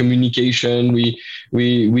of communication. We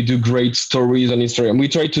do great stories on Instagram. We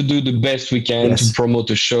try to do the best we can to promote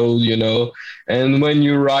a show, and when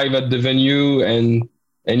you arrive at the venue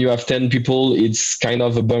and you have 10 people, it's kind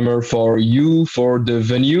of a bummer for the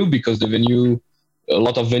venue, because a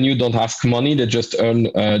lot of venue don't ask money. They just earn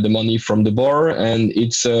the money from the bar. And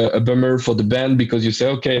it's a bummer for the band, because you say,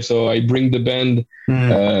 okay, so I bring the band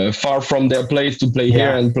far from their place to play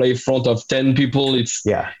here and play in front of 10 people. It's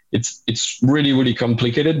really, really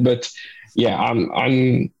complicated. But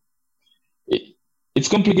it's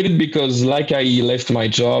complicated because, like, I left my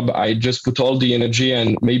job, I just put all the energy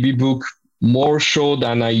and maybe book more show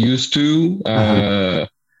than I used to.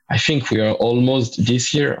 I think we are almost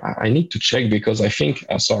this year. I need to check, because I think,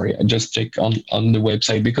 sorry, I just checked on the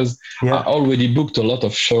website, because I already booked a lot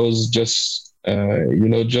of shows just at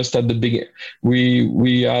the beginning.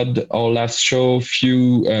 We had our last show a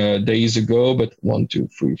few days ago, but 1, 2,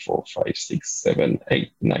 3, 4, 5, 6, 7,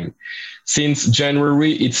 8, 9. Since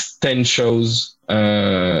January, it's 10 shows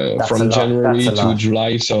from January to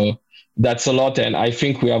July. So that's a lot. And I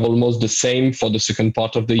think we have almost the same for the second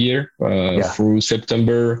part of the year through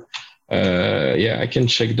September. I can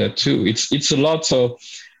check that too. It's a lot. So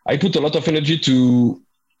I put a lot of energy to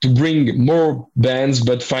bring more bands,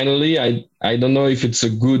 but finally I don't know if it's a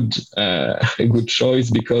good choice,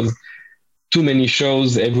 because too many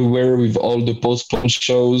shows everywhere with all the postponed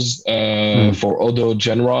shows for other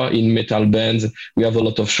genre in metal bands. We have a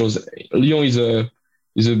lot of shows. Lyon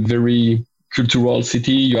is a very cultural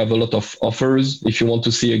city. You have a lot of offers. If you want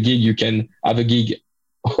to see a gig, you can have a gig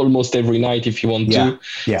almost every night if you want to.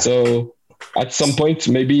 So at some point,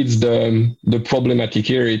 maybe it's the problematic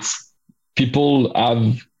here. It's people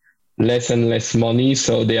have less and less money,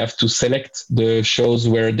 so they have to select the shows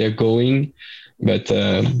where they're going. But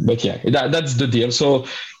that's the deal. So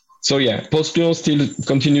Post Lyon still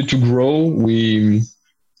continue to grow. We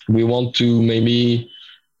want to maybe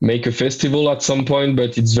make a festival at some point,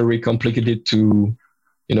 but it's very complicated to,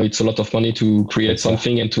 it's a lot of money to create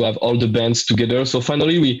something and to have all the bands together. So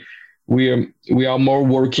finally, we are more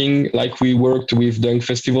working like we worked with Dunk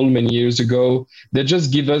Festival many years ago. They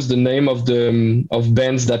just give us the name of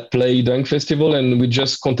bands that play Dunk Festival, and we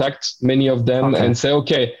just contact many of them and say,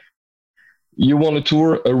 okay, you want to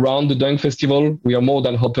tour around the Dunk Festival? We are more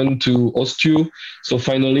than open to host you. So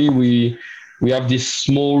finally, we have this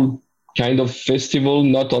small kind of festival,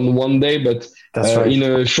 not on one day, but in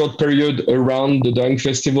a short period around the Dunk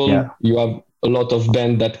Festival. You have a lot of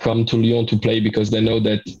bands that come to Lyon to play, because they know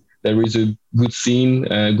that there is a good scene,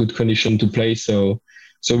 good condition to play. So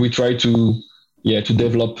we try to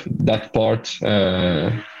develop that part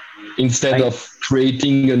instead of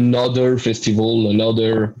creating another festival,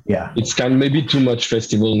 it's kind of maybe too much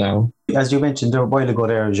festival now. As you mentioned a while ago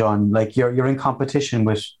there, Jean, like you're in competition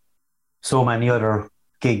with so many other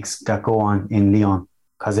gigs that go on in Lyon,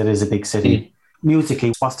 because it is a big city.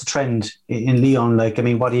 Musically, what's the trend in Lyon? Like, I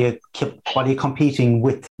mean, what are you competing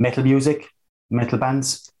with? Metal music, metal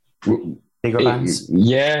bands, bigger bands?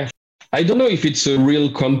 Yeah, I don't know if it's a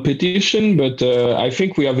real competition, but I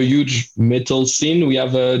think we have a huge metal scene. We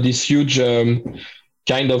have this huge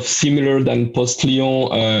kind of similar than Post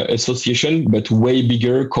Lyon association, but way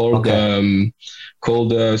bigger, called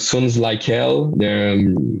Sons Like Hell.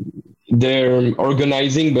 They're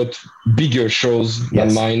organizing but bigger shows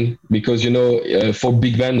than mine, because for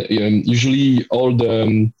big band usually all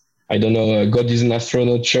the God is an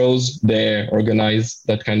Astronaut shows, they organize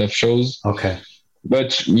that kind of shows.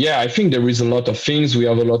 But I think there is a lot of things. We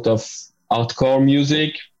have a lot of hardcore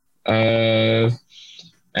music, and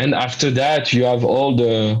after that you have all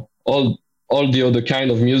the other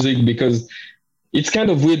kind of music, because it's kind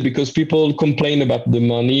of weird, because people complain about the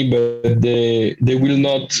money, but they will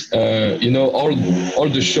not, all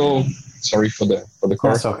the show Sorry for the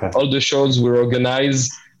car. That's okay. All the shows we organize,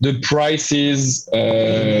 the prices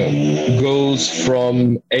goes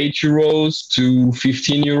from €8 to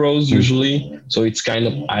 €15 usually. So it's kind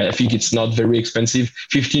of, I think it's not very expensive.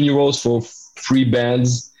 €15 for 3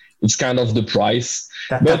 bands. It's kind of the price.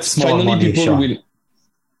 That's small finally, money, people Sean. will.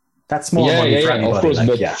 That's more money for anybody. Of course,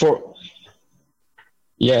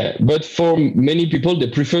 like, but for many people, they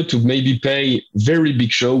prefer to maybe pay very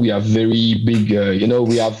big show. We have very big,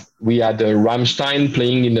 we had Rammstein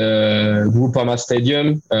playing in a Groupama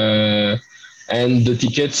Stadium, and the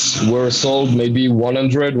tickets were sold maybe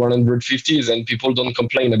 100, 150s, and people don't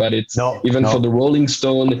complain about it. Even for the Rolling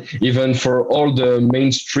Stone, even for all the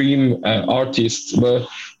mainstream artists. But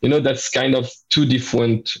that's kind of two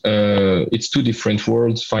different. It's two different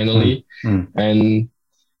worlds finally,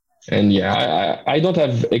 and yeah, I don't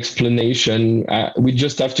have explanation. We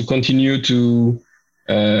just have to continue to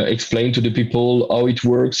explain to the people how it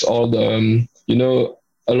works. All the,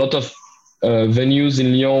 a lot of venues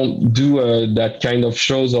in Lyon do that kind of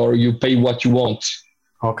shows, or you pay what you want.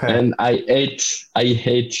 Okay. And I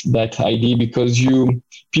hate that idea, because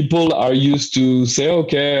people are used to say,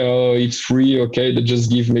 okay, it's free. Okay, they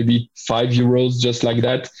just give maybe €5 just like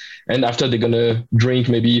that. And after they're going to drink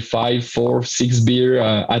maybe 5, 4, 6 beer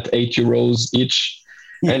at €8 each.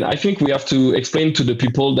 Yeah. And I think we have to explain to the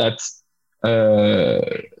people that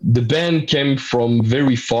the band came from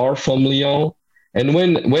very far from Lyon. And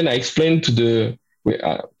when I explained to the,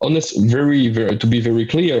 to be very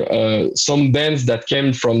clear, some bands that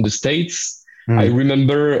came from the States, I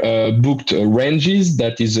remember booked Ranges,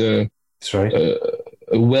 that is a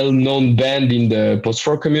well-known band in the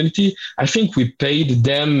post-rock community. I think we paid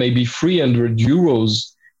them maybe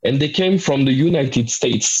 €300, and they came from the United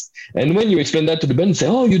States. And when you explain that to the band, say,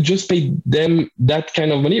 "Oh, you just paid them that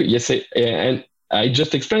kind of money?" Yes, and I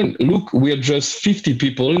just explained, look, we are just 50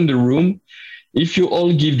 people in the room. If you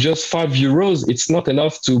all give just €5, it's not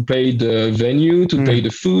enough to pay the venue, to pay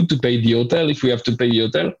the food, to pay the hotel, if we have to pay the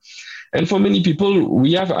hotel. And for many people,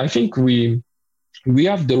 we have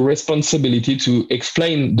the responsibility to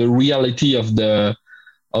explain the reality of the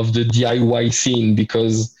DIY scene,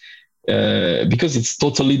 because it's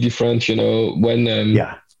totally different, when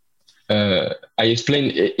I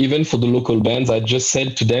explained, even for the local bands, I just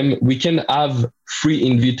said to them, we can have free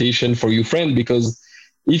invitation for your friend, because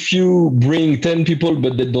if you bring 10 people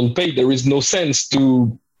but they don't pay, there is no sense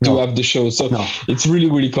to have the show. So it's really,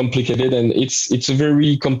 really complicated, and it's a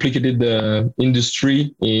very complicated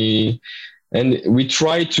industry. And we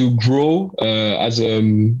try to grow as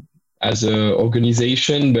a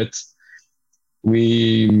organization, but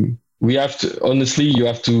we have to, honestly, you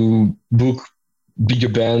have to book bigger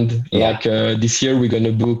band. Like this year, we're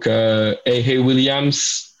gonna book A.H.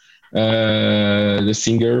 Williams, the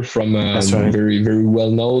singer from very, very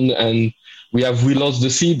well known, and we have We Lost the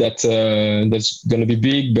Sea that's gonna be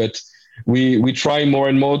big. But we try more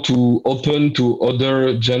and more to open to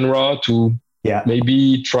other genre, to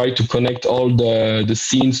maybe try to connect all the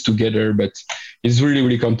scenes together, but it's really,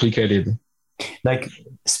 really complicated. Like,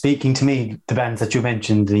 speaking to me, the bands that you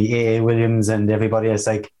mentioned, the A.A. Williams and everybody else,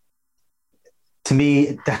 like, to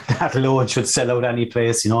me, that load should sell out any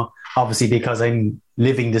place, obviously, because I'm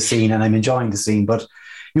living the scene and I'm enjoying the scene. But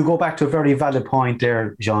you go back to a very valid point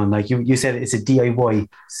there, Jean. Like you said, it's a DIY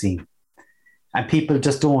scene. And people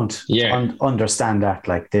just don't understand that.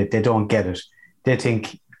 Like, they don't get it. They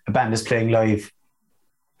think a band is playing live.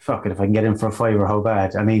 Fuck it, if I can get in for a $5, how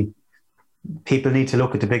bad? I mean, people need to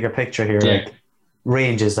look at the bigger picture here. Yeah. Like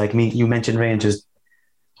Ranges, like me, you mentioned Ranges.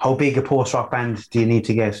 How big a post-rock band do you need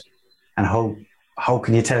to get? And how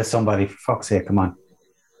can you tell somebody, for fuck's sake, come on,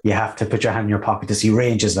 you have to put your hand in your pocket to see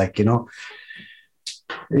Ranges, like, it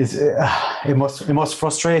must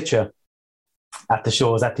frustrate you at the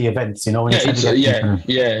shows, at the events, when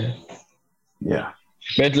yeah.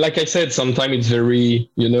 But like I said, sometimes it's very,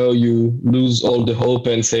 you lose all the hope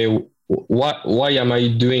and say, why am I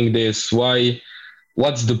doing this?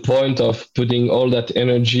 What's the point of putting all that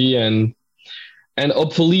energy? And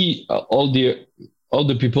hopefully all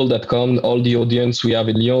the people that come, all the audience we have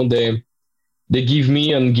in Lyon, they give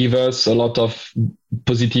me and give us a lot of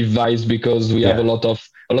positive vibes, because we have a lot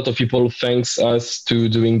of people thanks us to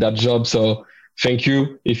doing that job. So thank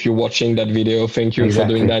you if you're watching that video. Thank you for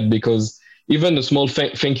doing that, because even a small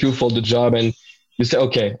thank you for the job, and you say,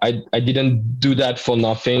 okay, I didn't do that for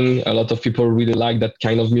nothing. A lot of people really like that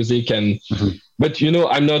kind of music, and but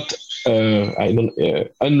I'm not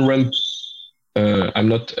I'm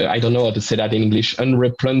not, I don't know how to say that in English,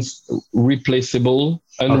 unreplaceable.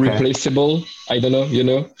 I don't know, you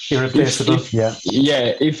know, Irreplaceable.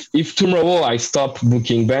 If tomorrow I stop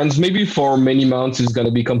booking bands, maybe for many months it's going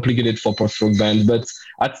to be complicated for post-rock band, but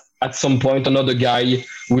at some point another guy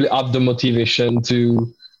will have the motivation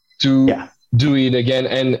to do it again.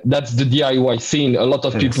 And that's the DIY scene. A lot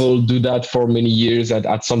of people do that for many years.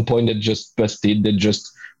 At some point they just busted, they're just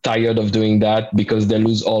tired of doing that because they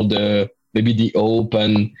lose all the maybe the hope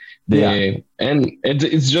and and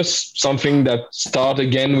it's just something that start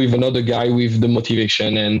again with another guy with the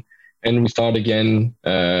motivation and we start again.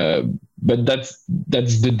 But that's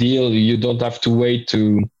the deal. You don't have to wait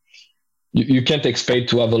to. You can't expect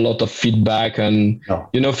to have a lot of feedback, and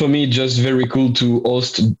you know, for me, it's just very cool to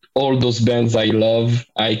host all those bands I love.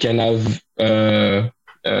 I can have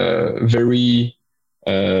very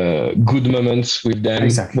good moments with them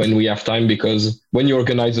when we have time, because when you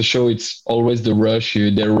organize a show, it's always the rush.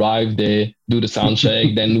 They arrive, they do the sound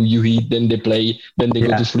check, then you eat, then they play, then they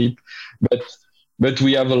go to sleep. But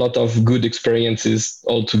we have a lot of good experiences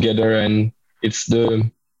all together, and it's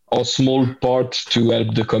our small part to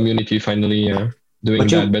help the community finally doing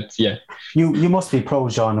that. But you must be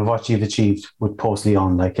proud, John, of what you've achieved with Post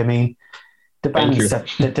Leon. Like, I mean, the bands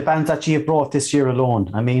that you've brought this year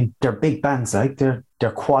alone, I mean, they're big bands, like they're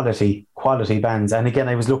quality bands. And again,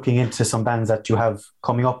 I was looking into some bands that you have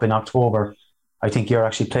coming up in October. I think you're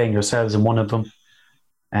actually playing yourselves in one of them.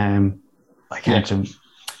 I can't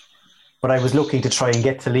but I was looking to try and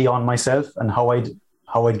get to Leon myself, and how I'd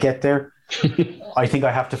get there. I think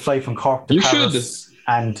I have to fly from Cork to Paris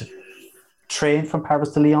and train from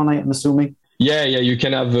Paris to Leon, I'm assuming. Yeah, you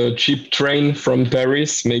can have a cheap train from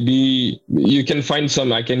Paris. Maybe you can find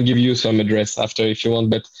some. I can give you some address after if you want,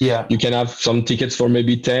 but you can have some tickets for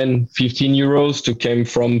maybe 10, 15 euros to come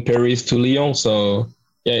from Paris to Lyon. So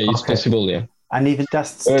it's possible, And even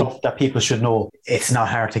that's stuff that people should know. It's not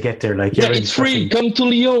hard to get there. Like, it's free. Come to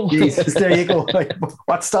Lyon. Jesus, there you go. Like,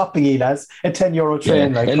 what's stopping you, lads? A 10-euro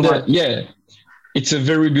train. It's a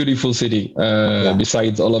very beautiful city.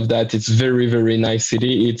 Besides all of that, it's very, very nice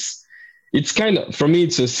city. It's kind of, for me,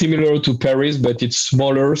 it's similar to Paris, but it's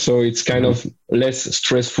smaller, so it's kind of less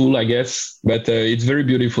stressful, I guess. But it's very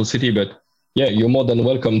beautiful city. But you're more than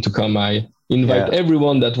welcome to come. I invite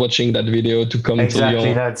everyone that's watching that video to come to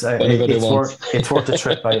Lyon. It's worth the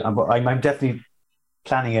trip. I'm definitely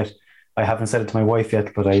planning it. I haven't said it to my wife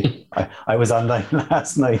yet, but I was online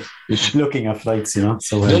last night looking at flights, you know.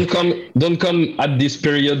 So don't come at this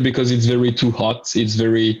period because it's very too hot. It's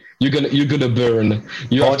very you're gonna burn.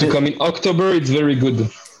 You have to come in October. It's very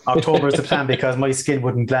good. October is the plan because my skin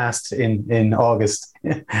wouldn't last in August.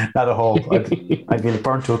 Not a hope. I'd be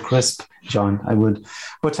burnt to a crisp, John. I would.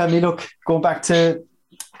 But tell me, look, going back to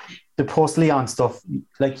the Post Leon stuff,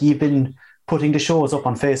 like you've been putting the shows up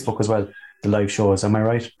on Facebook as well. The live shows, am I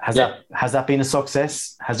right? Has that been a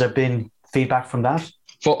success? Has there been feedback from that?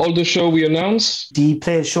 For all the show we announce? Do you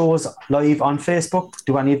play shows live on Facebook?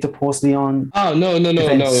 Do any of the Post Leon? Oh no, not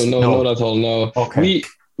at all. No. Okay.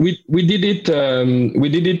 We did it. We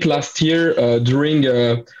did it last year during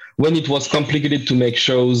when it was complicated to make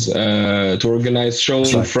shows, to organize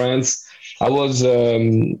shows in France. I was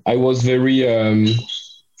very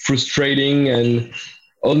frustrating, and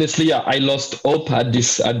honestly, I lost hope at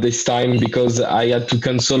this time because I had to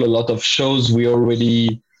cancel a lot of shows we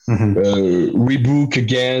already rebook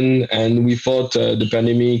again, and we thought the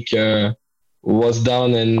pandemic was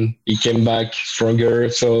done and it came back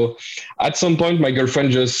stronger. So at some point, my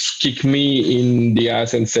girlfriend just kicked me in the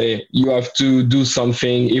ass and say, "You have to do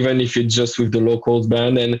something, even if it's just with the locals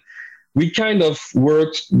band." And we kind of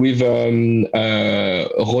worked with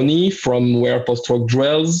Ronnie from Where Post Rock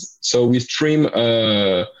Dwells. So we stream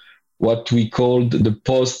what we called the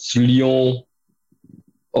Post Lyon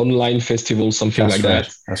online festival, something like that.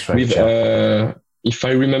 That's right. With, if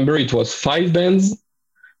I remember, it was 5 bands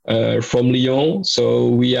from Lyon. So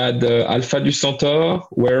we had Alpha du Centaure,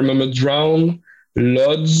 Where Mama Drown,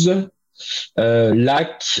 Lodz,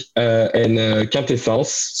 Lac, and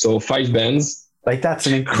Quintessence. So 5 bands. Like, that's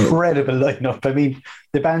an incredible lineup. I mean,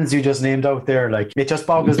 the bands you just named out there, like, it just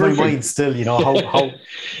boggles my mind still, you know,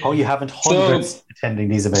 how you haven't hundreds attending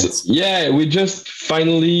these events. So, we just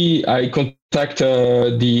finally, I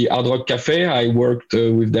contacted the Hard Rock Cafe. I worked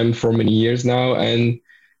with them for many years now, and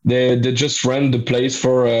they just ran the place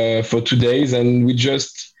for 2 days. And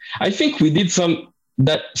I think we did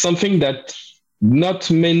something that not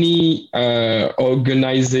many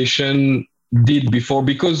organization did before,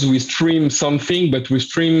 because we stream something, but we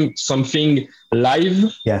stream something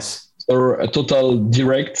live. Yes. Or a total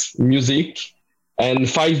direct music, and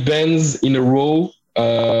 5 bands in a row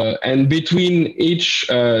And between each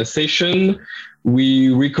session, we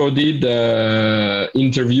recorded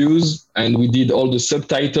interviews and we did all the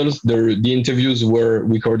subtitles. The interviews were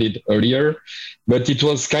recorded earlier, but it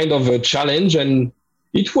was kind of a challenge and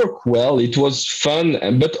it worked well. It was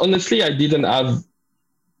fun, but honestly, I didn't have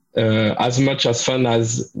as much as fun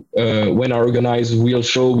as when I organized real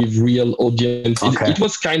show with real audience. Okay. It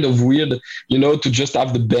was kind of weird, to just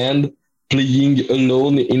have the band playing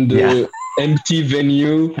alone in the empty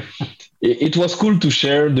venue. It was cool to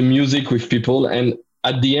share the music with people, and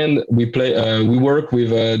at the end we work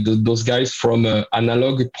with those guys from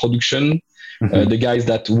Analog Production, the guys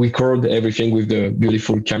that record everything with the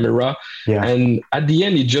beautiful camera. And at the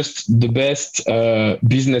end, it's just the best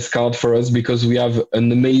business card for us because we have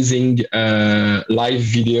an amazing live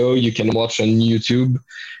video you can watch on YouTube.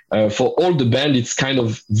 For all the band, it's kind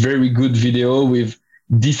of very good video with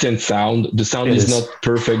decent sound. The sound is not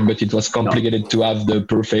perfect, but it was complicated to have the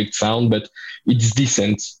perfect sound, but it's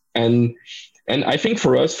decent. And I think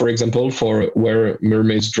for us, for example, for Where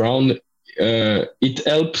Mermaids Drown, it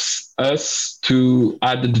helps us to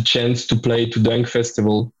add the chance to play to Dunk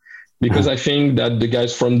Festival, because I think that the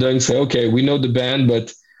guys from Dunk say, okay, we know the band,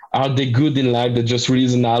 but are they good in live? They just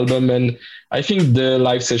released an album. And I think the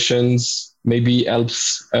live sessions maybe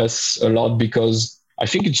helps us a lot because I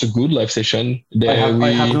think it's a good live session. I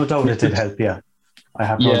have no doubt it did help. I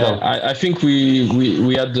have no doubt. I think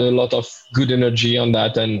we had a lot of good energy on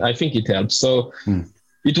that, and I think it helped. So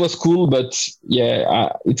it was cool, but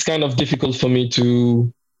it's kind of difficult for me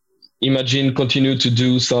to imagine continue to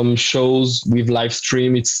do some shows with live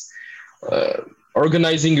stream. It's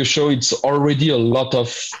organizing a show. It's already a lot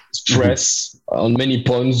of stress on many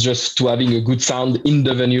points just to having a good sound in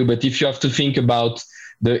the venue. But if you have to think about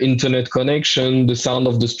the internet connection, the sound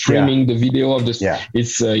of the streaming, the video of the,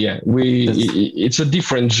 it's a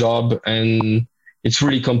different job and it's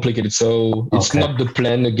really complicated. So it's not the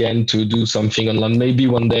plan again to do something online, maybe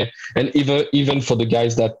one day. And even for the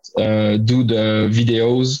guys that do the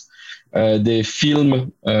videos, they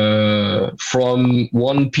film from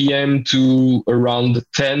 1 p.m. to around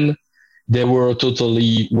 10. They were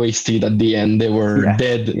totally wasted at the end. They were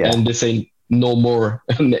dead and they say, no more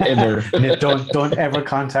ever. don't ever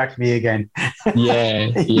contact me again.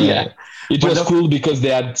 It was cool because they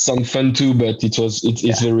had some fun too, but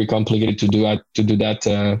it's very complicated to do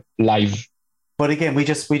that live. But again, we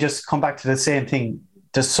just come back to the same thing.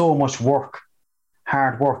 There's so much work,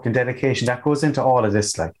 hard work and dedication that goes into all of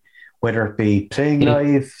this, like whether it be playing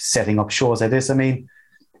live, setting up shows like this. I mean,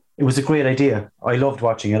 it was a great idea. I loved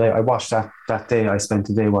watching it. I watched that day. I spent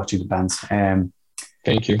the day watching the bands.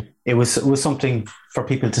 Thank you. It was something for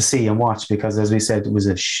people to see and watch because, as we said, it was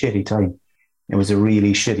a shitty time. It was a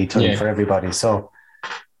really shitty time for everybody. So,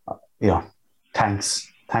 thanks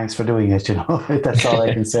for doing it. That's all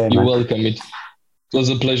I can say. You're welcome. It was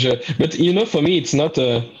a pleasure. But for me, it's not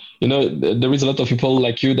there is a lot of people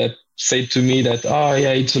like you that say to me that,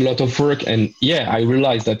 it's a lot of work, and I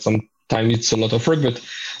realize that sometimes it's a lot of work. But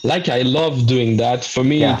like I love doing that. For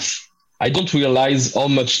me, I don't realize how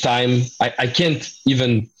much time I can't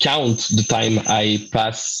even count the time I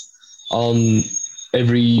pass on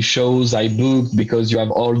every shows I book because you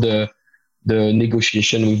have all the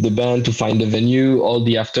negotiation with the band to find the venue, all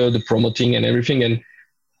the after the promoting and everything. And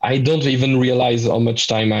I don't even realize how much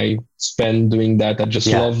time I spend doing that. I just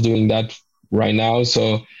love doing that right now.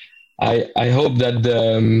 So I hope that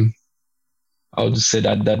the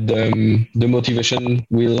motivation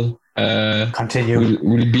will continue,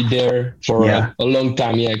 will be there for a long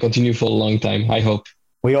time. Continue for a long time, I hope.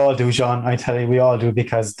 We all do, Jean. I tell you, we all do,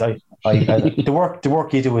 because the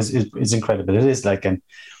work you do is incredible. It is and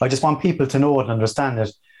I just want people to know it and understand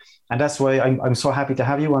it. And that's why I'm so happy to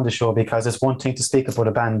have you on the show, because it's one thing to speak about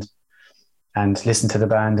a band and listen to the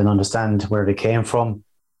band and understand where they came from,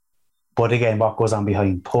 but again, what goes on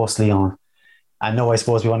behind post Leon. And now I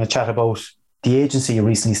suppose we want to chat about the agency you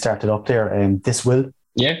recently started up there, This Will.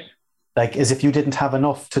 As if you didn't have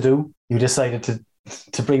enough to do, you decided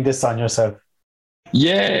to bring this on yourself.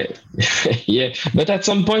 But at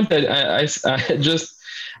some point I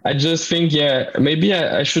just think maybe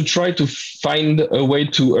I should try to find a way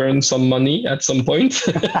to earn some money at some point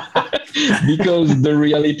because the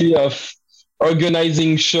reality of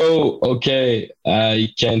organizing show, I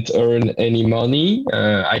can't earn any money.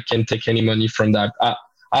 I can't take any money from that.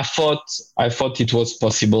 I thought it was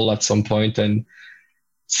possible at some point, and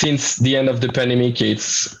since the end of the pandemic,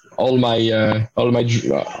 it's all my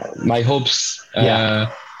hopes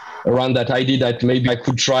around that idea that maybe I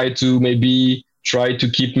could try to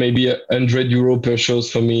keep maybe €100 per shows.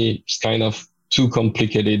 For me, it's kind of too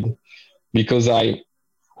complicated because I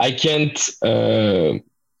I can't.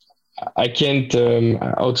 I can't.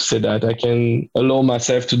 How to say that? I can allow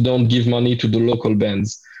myself to don't give money to the local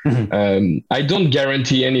bands. I don't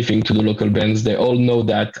guarantee anything to the local bands. They all know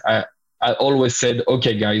that. I always said,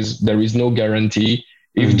 okay, guys, there is no guarantee.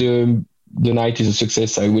 If the night is a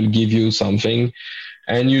success, I will give you something.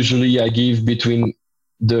 And usually I give between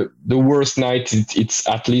the worst night, it's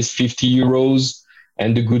at least 50 euros.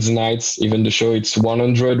 And the good nights, even the show, it's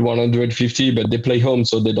 100, 150, but they play home,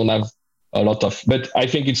 so they don't have a lot of. But I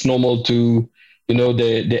think it's normal to,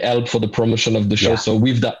 they help for the promotion of the show. So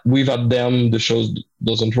without them, the show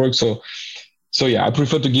doesn't work. So yeah, I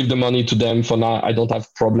prefer to give the money to them for now. I don't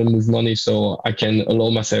have problem with money, so I can allow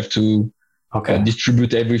myself to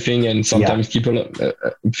distribute everything and sometimes keep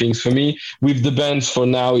things for me. With the bands for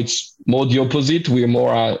now, it's more the opposite. We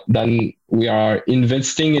are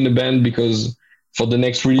investing in the band because for the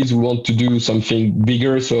next release, we want to do something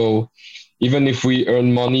bigger. So even if we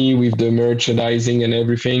earn money with the merchandising and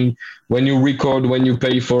everything, when you record, when you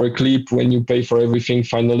pay for a clip, when you pay for everything,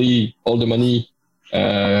 finally all the money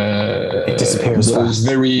it disappears fast.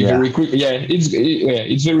 Very quick.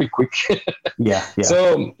 It's very quick. yeah.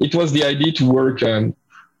 So it was the idea to work.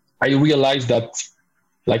 I realized that,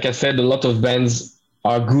 like I said, a lot of bands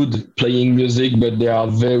are good playing music, but they are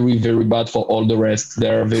very, very bad for all the rest. They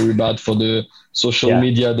are very bad for the social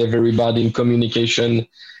media. They're very bad in communication.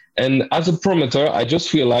 And as a promoter, I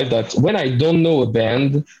just realized that when I don't know a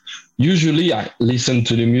band, usually I listen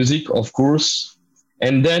to the music, of course,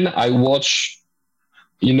 and then I watch.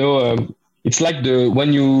 It's like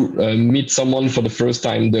when you meet someone for the first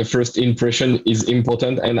time, the first impression is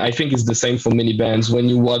important, and I think it's the same for many bands. When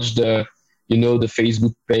you watch the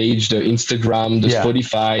Facebook page, the Instagram, the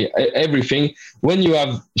Spotify, everything. When you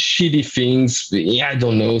have shitty things, I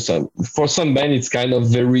don't know. So for some band, it's kind of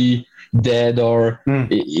very dead, or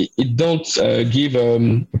it don't give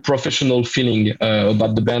a professional feeling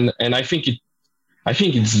about the band. And I think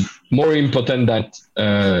it's more important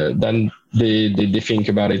than they think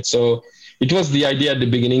about it. So it was the idea at the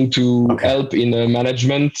beginning to help in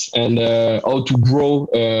management and how to grow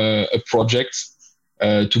a project.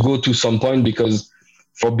 To go to some point, because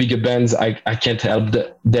for bigger bands, I can't help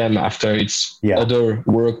them after it's other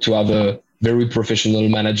work to have a very professional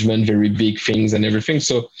management, very big things and everything.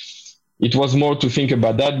 So it was more to think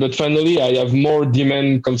about that. But finally, I have more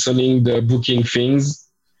demand concerning the booking things.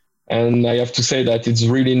 And I have to say that it's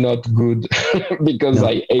really not good because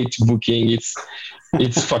I hate booking.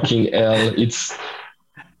 It's fucking hell.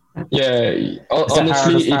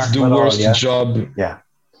 Honestly, it's the worst job. Yeah.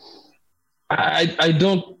 I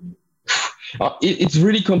don't. It's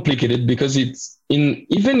really complicated because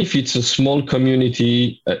even if it's a small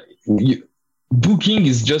community, booking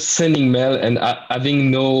is just sending mail and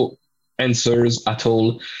having no answers at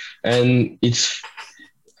all, and it's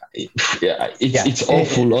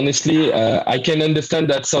awful. Honestly, I can understand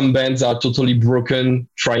that some bands are totally broken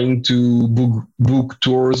trying to book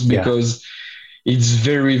tours because it's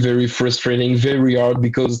very, very frustrating, very hard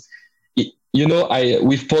because.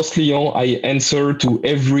 With Post Lyon, I answer to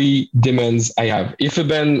every demands I have. If a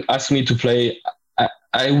band asks me to play,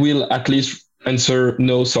 I will at least answer,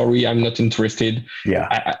 no, sorry, I'm not interested.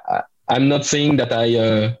 Yeah. I'm not saying that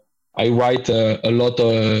I write a lot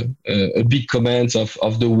of big comments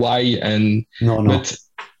of the why but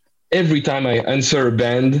every time I answer a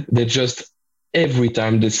band, every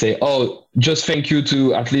time they say, oh, just thank you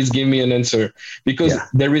to at least give me an answer, because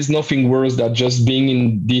there is nothing worse than just being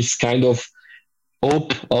in this kind of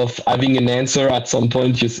hope of having an answer at some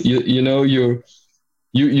point. You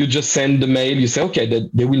just send the mail, you say, okay,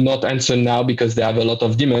 they will not answer now because they have a lot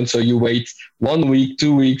of demand. So you wait 1 week,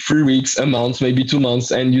 2 weeks, 3 weeks, a month, maybe 2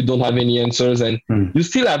 months, and you don't have any answers. And you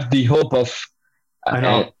still have the hope of,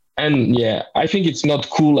 I think it's not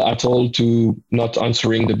cool at all to not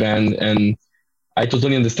answering the band. And I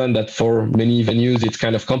totally understand that for many venues, it's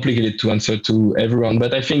kind of complicated to answer to everyone,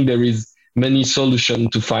 but I think there is many solutions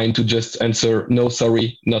to find to just answer, no,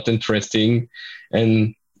 sorry, not interesting.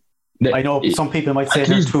 And I know some people might say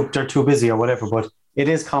they're too busy or whatever, but it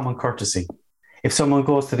is common courtesy. If someone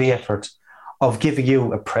goes to the effort of giving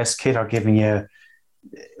you a press kit or giving you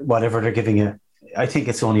whatever they're giving you, I think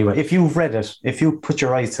it's only right. If you've read it, if you put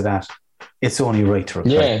your eyes to that, it's only right to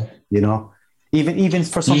reply. Even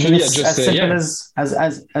for something as simple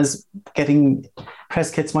as getting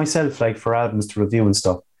press kits myself, like for albums to review and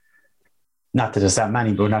stuff. Not that it's that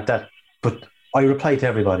many, but I reply to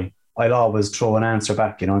everybody. I'll always throw an answer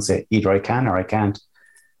back, and say either I can or I can't.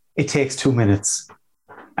 It takes 2 minutes,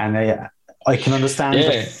 and I can understand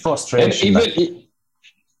the frustration.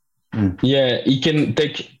 And it can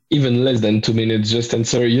take even less than 2 minutes. Just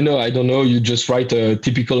answer, you know, I don't know. You just write a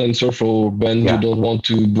typical answer for band you don't want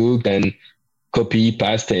to book and copy,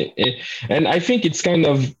 paste. And I think it's kind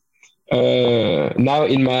of now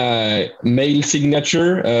in my mail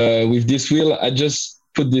signature with this wheel, I just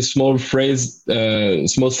put this small phrase,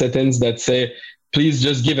 small sentence that say, please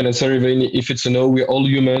just give an answer, even if it's a no. We're all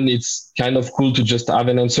human. It's kind of cool to just have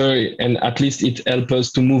an answer, and at least it helps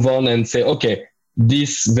us to move on and say, okay,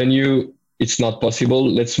 this venue, it's not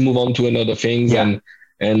possible. Let's move on to another things.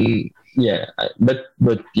 And yeah, but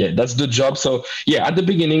yeah, that's the job. So yeah, at the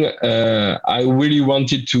beginning, I really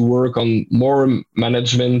wanted to work on more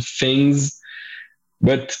management things,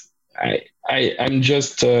 but I'm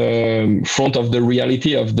just front of the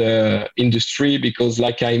reality of the industry, because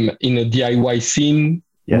like I'm in a DIY scene.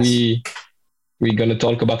 We're gonna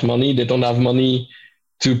talk about money. They don't have money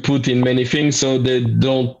to put in many things, so they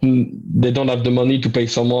don't have the money to pay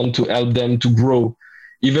someone to help them to grow.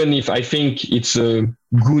 Even if I think it's a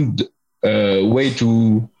good way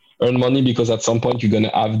to earn money, because at some point you're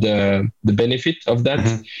gonna have the benefit of that.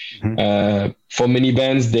 For many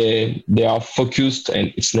bands, they are focused,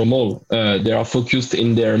 and it's normal. They are focused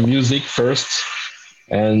in their music first,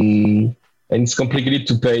 and it's complicated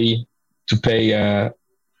to pay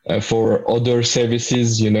for other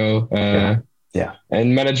services, you know.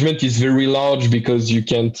 And management is very large, because you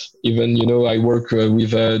can't even, you know, I work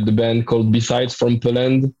with the band called Besides from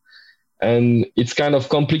Poland, and it's kind of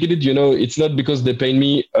complicated, you know. It's not because they pay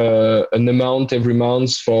me an amount every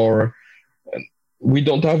month for, we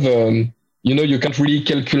don't have, you know, you can't really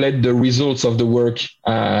calculate the results of the work.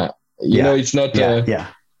 You know, it's not,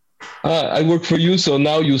 I work for you, so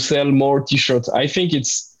now you sell more t-shirts. I think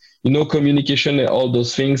it's, you know, communication and all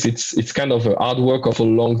those things. It's kind of a hard work of a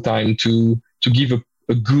long time to give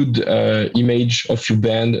a good image of your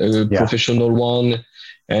band, a professional one.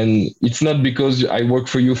 And it's not because I work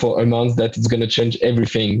for you for a month that it's going to change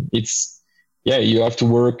everything. It's, you have to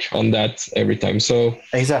work on that every time. So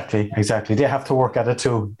exactly. They have to work at it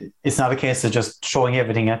too. It's not a case of just throwing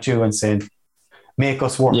everything at you and saying, make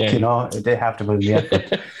us work, you know. They have to put the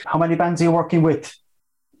effort. How many bands are you working with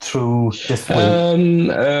through this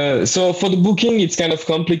way? So for the booking, it's kind of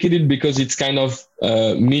complicated, because it's kind of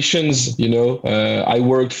missions, you know. I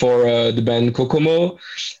worked for the band Kokomo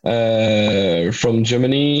from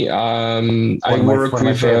Germany. I work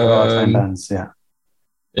with all-time bands.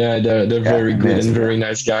 They're very good and very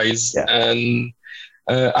nice guys. And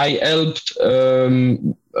I helped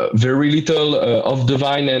very little of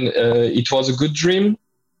Divine, and it was a good dream.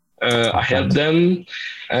 I helped them,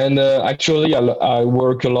 and actually I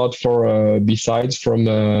work a lot for Besides from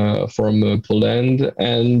Poland,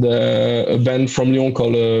 and a band from Lyon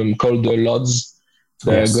called the Lodz.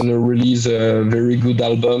 They're gonna release a very good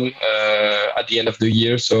album at the end of the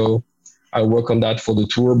year, so I work on that for the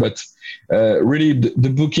tour. But really, the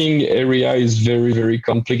booking area is very, very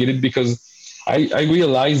complicated, because I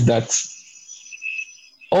realized that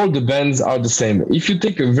all the bands are the same. If you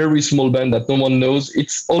take a very small band that no one knows,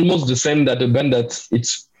 it's almost the same that a band that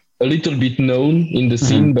it's a little bit known in the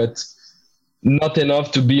scene, but not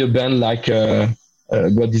enough to be a band like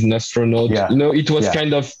God is an Astronaut. You know, it was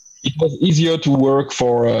kind of, it was easier to work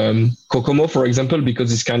for Kokomo, for example,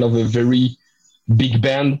 because it's kind of a very big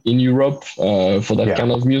band in Europe for that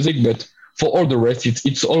kind of music. But for all the rest,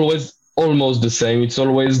 it's always almost the same. It's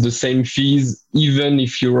always the same fees, even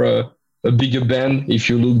if you're a bigger band, if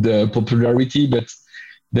you look the popularity. But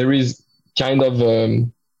there is kind of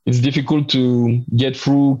it's difficult to get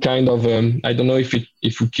through kind of I don't know if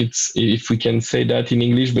we can say that in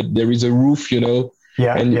English, but there is a roof, you know,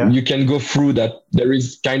 you can go through that. There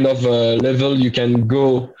is kind of a level you can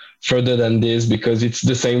go further than this, because it's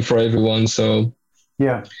the same for everyone. So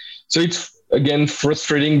so it's again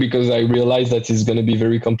frustrating, because I realize that it's going to be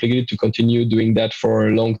very complicated to continue doing that for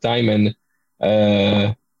a long time, and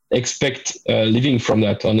expect living from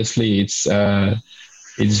that. Honestly, it's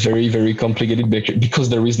very, very complicated, because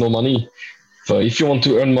there is no money. So if you want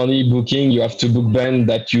to earn money booking, you have to book band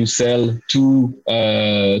that you sell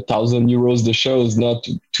 2,000 euros the shows, not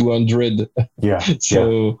 200.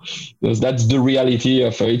 So that's the reality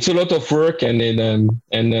of it's a lot of work, and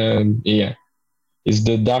it's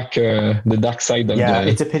the dark side of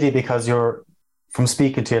it's a pity, because you're, from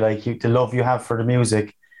speaking to you, like the love you have for the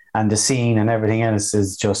music and the scene and everything else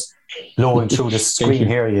is just blowing through the screen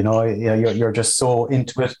here. You know, you're just so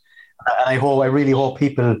into it. And I really hope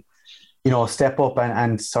people, you know, step up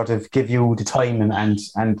and sort of give you the time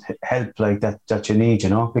and help like that you need, you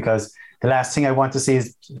know, because the last thing I want to see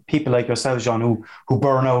is people like yourself, Jean, who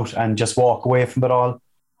burn out and just walk away from it all.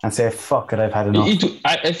 and say, "Fuck it, I've had enough."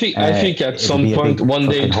 I think at it'll some be a point, big one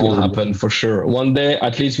day fucking it will hole in happen for sure. One day,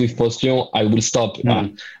 at least with Postillon, I will stop.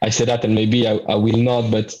 I say that, and maybe I will not,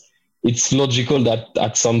 but it's logical that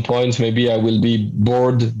at some point maybe I will be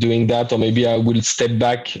bored doing that, or maybe I will step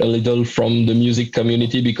back a little from the music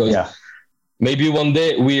community because maybe one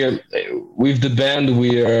day we're with the band.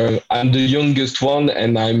 I'm the youngest one,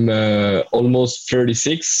 and I'm almost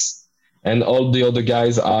 36. And all the other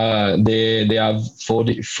guys are they have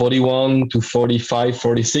 41 to 45,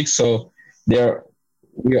 46. So they're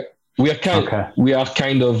we are we are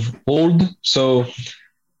kind of old. So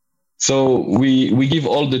we give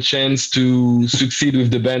all the chance to succeed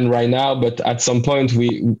with the band right now, but at some point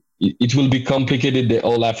it will be complicated. They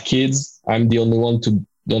all have kids. I'm the only one to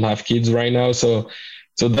don't have kids right now. So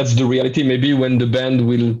that's the reality. Maybe when the band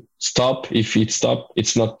will stop, if it stop,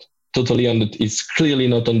 it's not totally it's clearly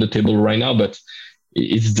not on the table right now, but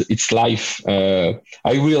it's life.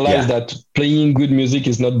 I realize that playing good music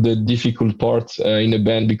is not the difficult part in a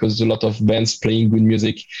band, because a lot of bands playing good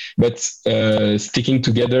music, but sticking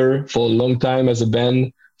together for a long time as a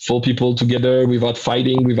band, 4 people together without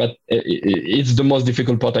fighting, it's the most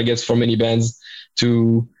difficult part, I guess, for many bands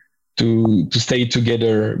to stay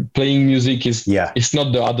together. Playing music it's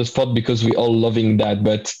not the hardest part because we all loving that,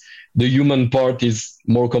 but the human part is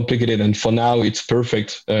more complicated. And for now, it's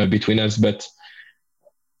perfect between us, but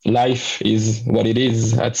life is what it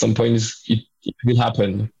is. At some point, it will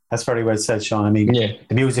happen. That's very well said, Sean. I mean,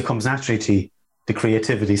 the music comes naturally to you. The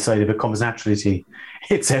creativity side of it comes naturally to you.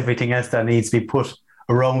 It's everything else that needs to be put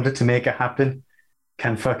around it to make it happen.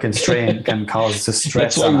 Can fucking strain, can cause the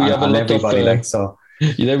stress on everybody. So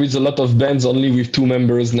there is a lot of bands only with 2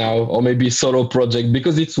 members now, or maybe solo project,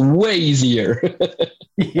 because it's way easier.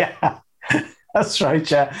 Yeah. That's right,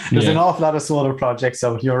 yeah. There's an awful lot of solo projects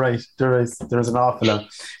out. You're right. There's an awful lot.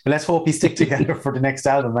 But let's hope we stick together for the next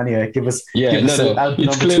album anyway. Give us album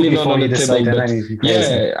it's number clearly 2 not on the table.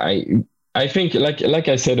 But I think like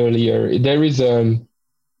I said earlier, there is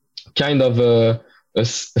kind of a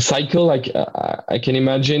cycle. Like I can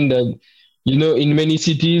imagine that, in many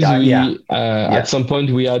cities, at some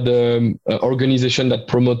point we had an organization that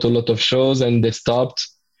promote a lot of shows, and they stopped.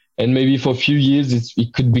 And maybe for a few years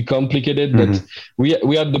it could be complicated, but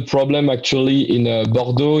we had the problem actually in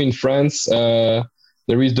Bordeaux in France.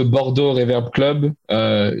 There is the Bordeaux Reverb Club,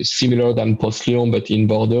 similar than Postillon, but in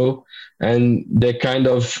Bordeaux, and they kind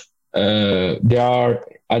of they are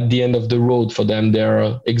at the end of the road for them. They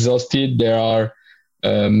are exhausted. They are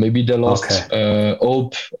maybe they lost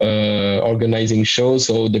hope organizing shows,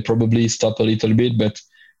 so they probably stop a little bit. But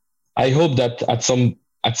I hope that at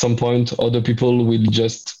some point other people will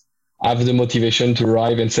just have the motivation to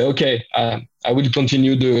arrive and say, okay, I will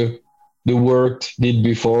continue the work did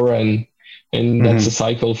before, and that's a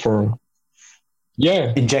cycle for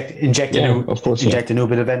inject a new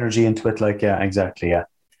bit of energy into it. Like exactly.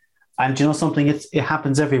 And something, it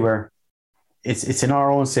happens everywhere. It's in our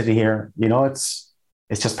own city here.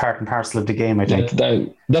 It's just part and parcel of the game, I think.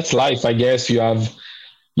 That's life, I guess.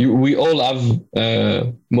 We all have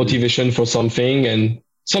motivation for something, and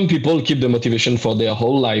some people keep the motivation for their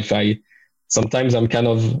whole life. Sometimes I'm kind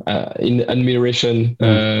of in admiration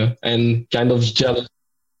and kind of jealous.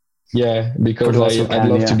 Yeah, because I'd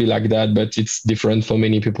love to be like that, but it's different for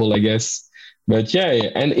many people, I guess. But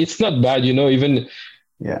and it's not bad, even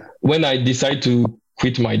when I decided to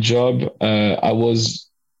quit my job, I was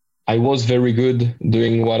very good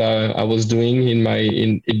doing what I was doing in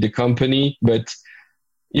the company, but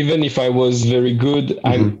even if I was very good,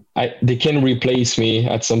 they can replace me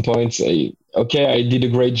at some point. Okay, I did a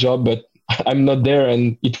great job, but I'm not there,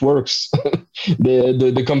 and it works.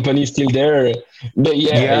 the company is still there. But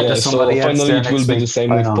so finally it will be the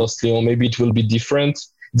same with Postillon. Maybe it will be different.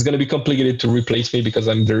 It's going to be complicated to replace me because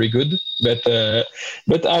I'm very good.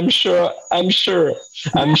 But I'm sure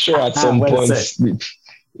at some point.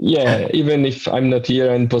 Even if I'm not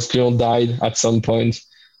here and Postillon died at some point,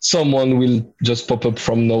 someone will just pop up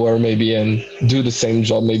from nowhere maybe and do the same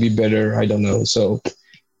job, maybe better. I don't know. So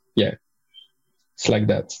it's like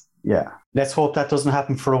that. Yeah. Let's hope that doesn't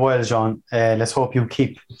happen for a while, Jean. Let's hope you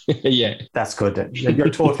keep. That's good. You're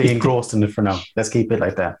totally engrossed in it for now. Let's keep it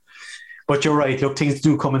like that. But you're right. Look, things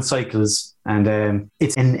do come in cycles, and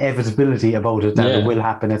it's inevitability about it that it will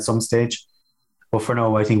happen at some stage. But for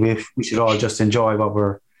now, I think we should all just enjoy what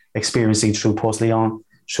we're experiencing through Postillon,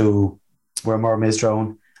 through Where Mermaids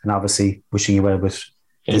Drown, and obviously wishing you well with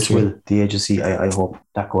the agency. I hope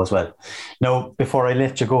that goes well. Now, before I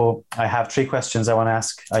let you go, I have 3 questions I want to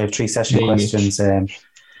ask. I have 3 session questions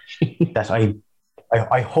that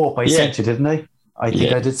I hope I sent you, didn't I? I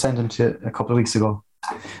think I did send them to a couple of weeks ago.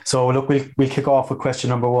 So look, we'll kick off with question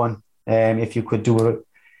number one. If you could do it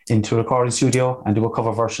into a recording studio and do a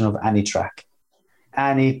cover version of any track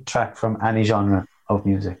from any genre of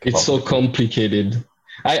music. It's so complicated.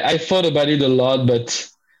 I thought about it a lot, but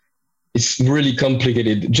it's really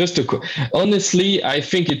complicated. Honestly, I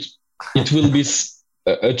think it will be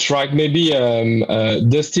a track, maybe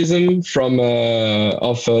Dustism from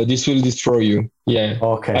of This Will Destroy You. Yeah.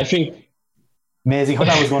 Okay. I think amazing how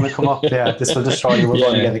that was going to come up. Yeah, This Will Destroy You. We're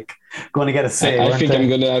going to get a say. I think I'm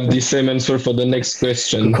going to have the same answer for the next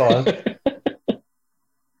question. Good call.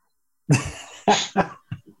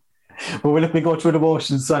 Well, look, we go through the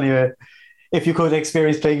motions anyway. If you could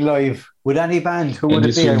experience playing live with any band, who would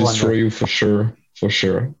it be? This Will Destroy You for sure.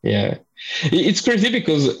 Yeah. It's crazy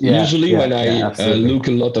because usually when I look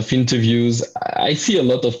a lot of interviews, I see a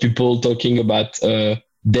lot of people talking about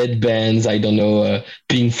dead bands. I don't know,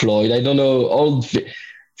 Pink Floyd. I don't know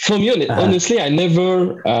for me, honestly, I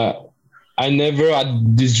never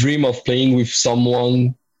had this dream of playing with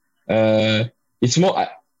someone. It's more.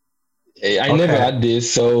 I never had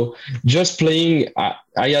this, so just playing.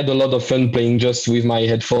 I had a lot of fun playing just with my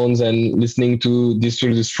headphones and listening to This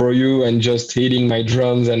Will Destroy You and just hitting my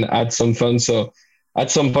drums and had some fun. So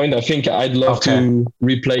at some point, I think I'd love to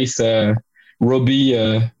replace Robbie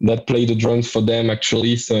that played the drums for them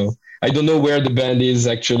actually. So I don't know where the band is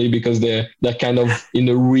actually because they're kind of in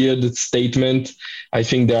a weird statement. I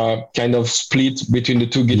think they are kind of split between the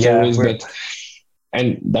two guitarists,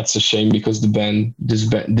 and that's a shame because this band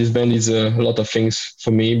is a lot of things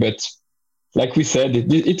for me. But like we said,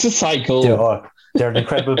 it's a cycle. They're an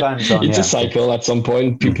incredible band, John. It's a cycle. At some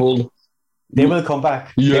point, people they will come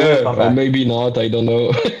back. Or maybe not. I don't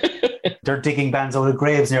know. They're digging bands out of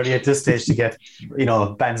graves nearly at this stage to get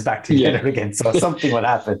bands back together again. So something will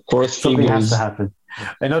happen. Of course, something has to happen.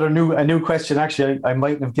 A new question. Actually, I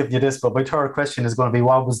might have given you this, but my third question is going to be: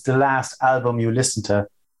 what was the last album you listened to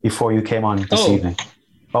before you came on this evening?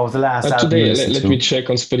 What was the last album today? You listened let to? me check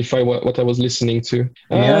on Spotify what I was listening to.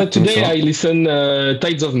 Today I listened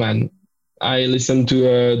Tides of Man. I listened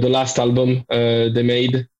to the last album they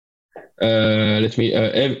made.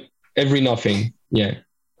 Every Nothing. Yeah.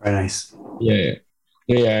 Very nice. Yeah.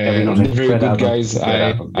 Very good guys.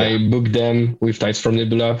 I booked them with Tides from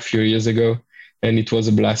Nebula a few years ago, and it was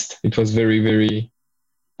a blast. It was very, very.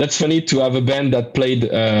 That's funny to have a band that played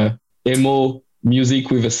emo music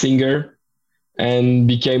with a singer and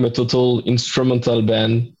became a total instrumental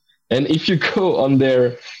band. And if you go on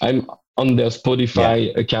I'm on their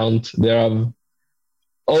Spotify account, they have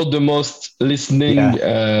all the most listening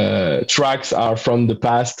tracks are from the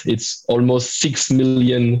past. It's almost 6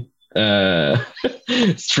 million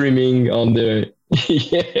streaming on the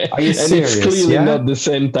Are you serious? It's clearly not the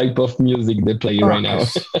same type of music they play right now.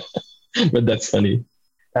 But that's funny.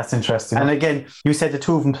 That's interesting. And again, you said the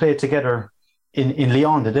two of them played together in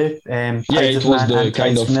Lyon, did it? It was the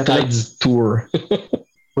kind of Tides tour.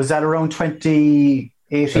 Was that around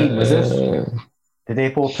 2018, was it? Did they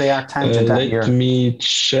both play Arctangent that year? Let me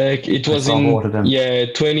check. It was in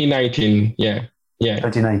 2019. Yeah.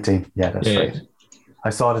 2019. Yeah, that's right. I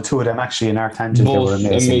saw the two of them actually in Arctangent. Both they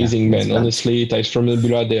were amazing man. Honestly, Tides from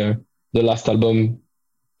Nebula, the last album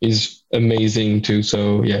is amazing too.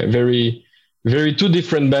 So very, very two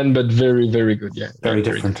different bands, but very, very good. Yeah, very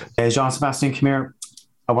different. Jean-Sébastien, come here.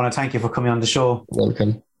 I want to thank you for coming on the show.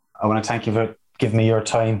 Welcome. I want to thank you for giving me your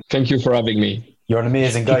time. Thank you for having me. You're an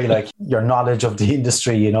amazing guy. Like your knowledge of the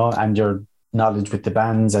industry, and your knowledge with the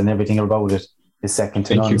bands and everything about it is second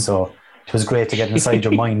to none. So it was great to get inside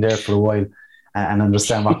your mind there for a while and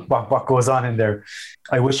understand what goes on in there.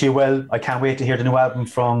 I wish you well. I can't wait to hear the new album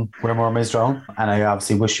from Where Mermaids Drown, and I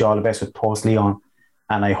obviously wish you all the best with Post Lyon.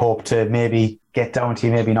 And I hope to maybe get down to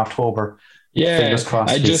you maybe in October. Yeah, fingers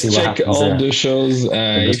crossed. I just check all the shows.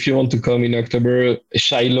 If you want to come in October,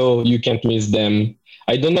 Shiloh, you can't miss them.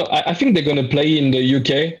 I don't know. I think they're going to play in the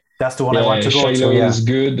UK. That's the one I want to go to. Shiloh is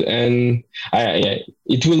good. And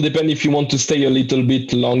it will depend if you want to stay a little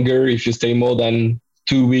bit longer. If you stay more than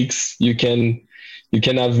 2 weeks, you can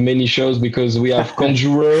have many shows because we have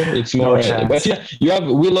Conjurer. It's more. But you have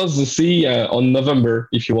Will of the Sea on November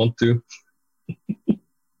if you want to.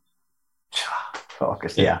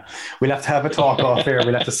 Focus. Yeah, we'll have to have a talk off here.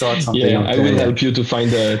 We'll have to sort something out. I will help you to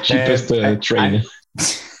find the cheapest train.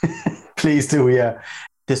 Please do,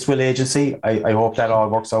 This Will Agency, I hope that all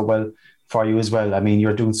works out well for you as well. I mean,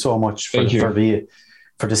 you're doing so much for the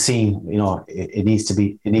scene. It needs to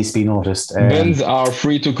be noticed. Bands are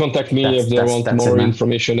free to contact me if they want more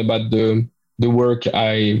information about the work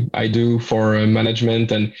I do for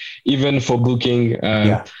management and even for booking.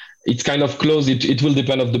 It's kind of close. It will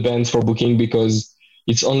depend on the bands for booking because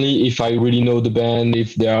it's only if I really know the band,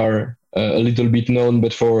 if they are a little bit known,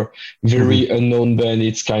 but for very unknown band,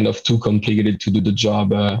 it's kind of too complicated to do the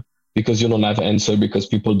job because you don't have answer because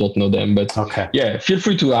people don't know them. But yeah, feel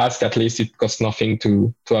free to ask. At least it costs nothing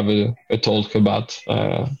to have a talk about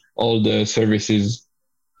all the services.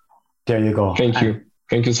 There you go. Thank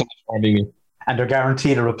you so much for having me. And they're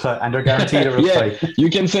guaranteed a reply. Yeah,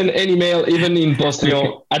 you can send any mail, even in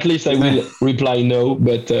Postillon. At least I will reply no,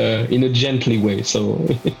 but in a gently way. So,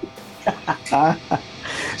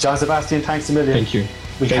 Jean-Sébastien, thanks a million. Thank you.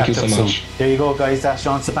 Thank you so much. There you go, guys. That's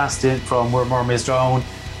Jean-Sébastien from Where Mermaids Drown,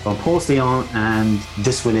 from Postillon and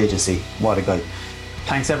This Will Agency. What a guy.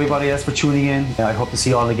 Thanks everybody else for tuning in. I hope to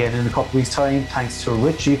see you all again in a couple of weeks' time. Thanks to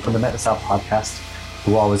Richie from the Metal South podcast,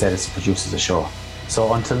 who always edits and produces the show.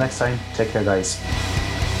 So until next time, take care, guys.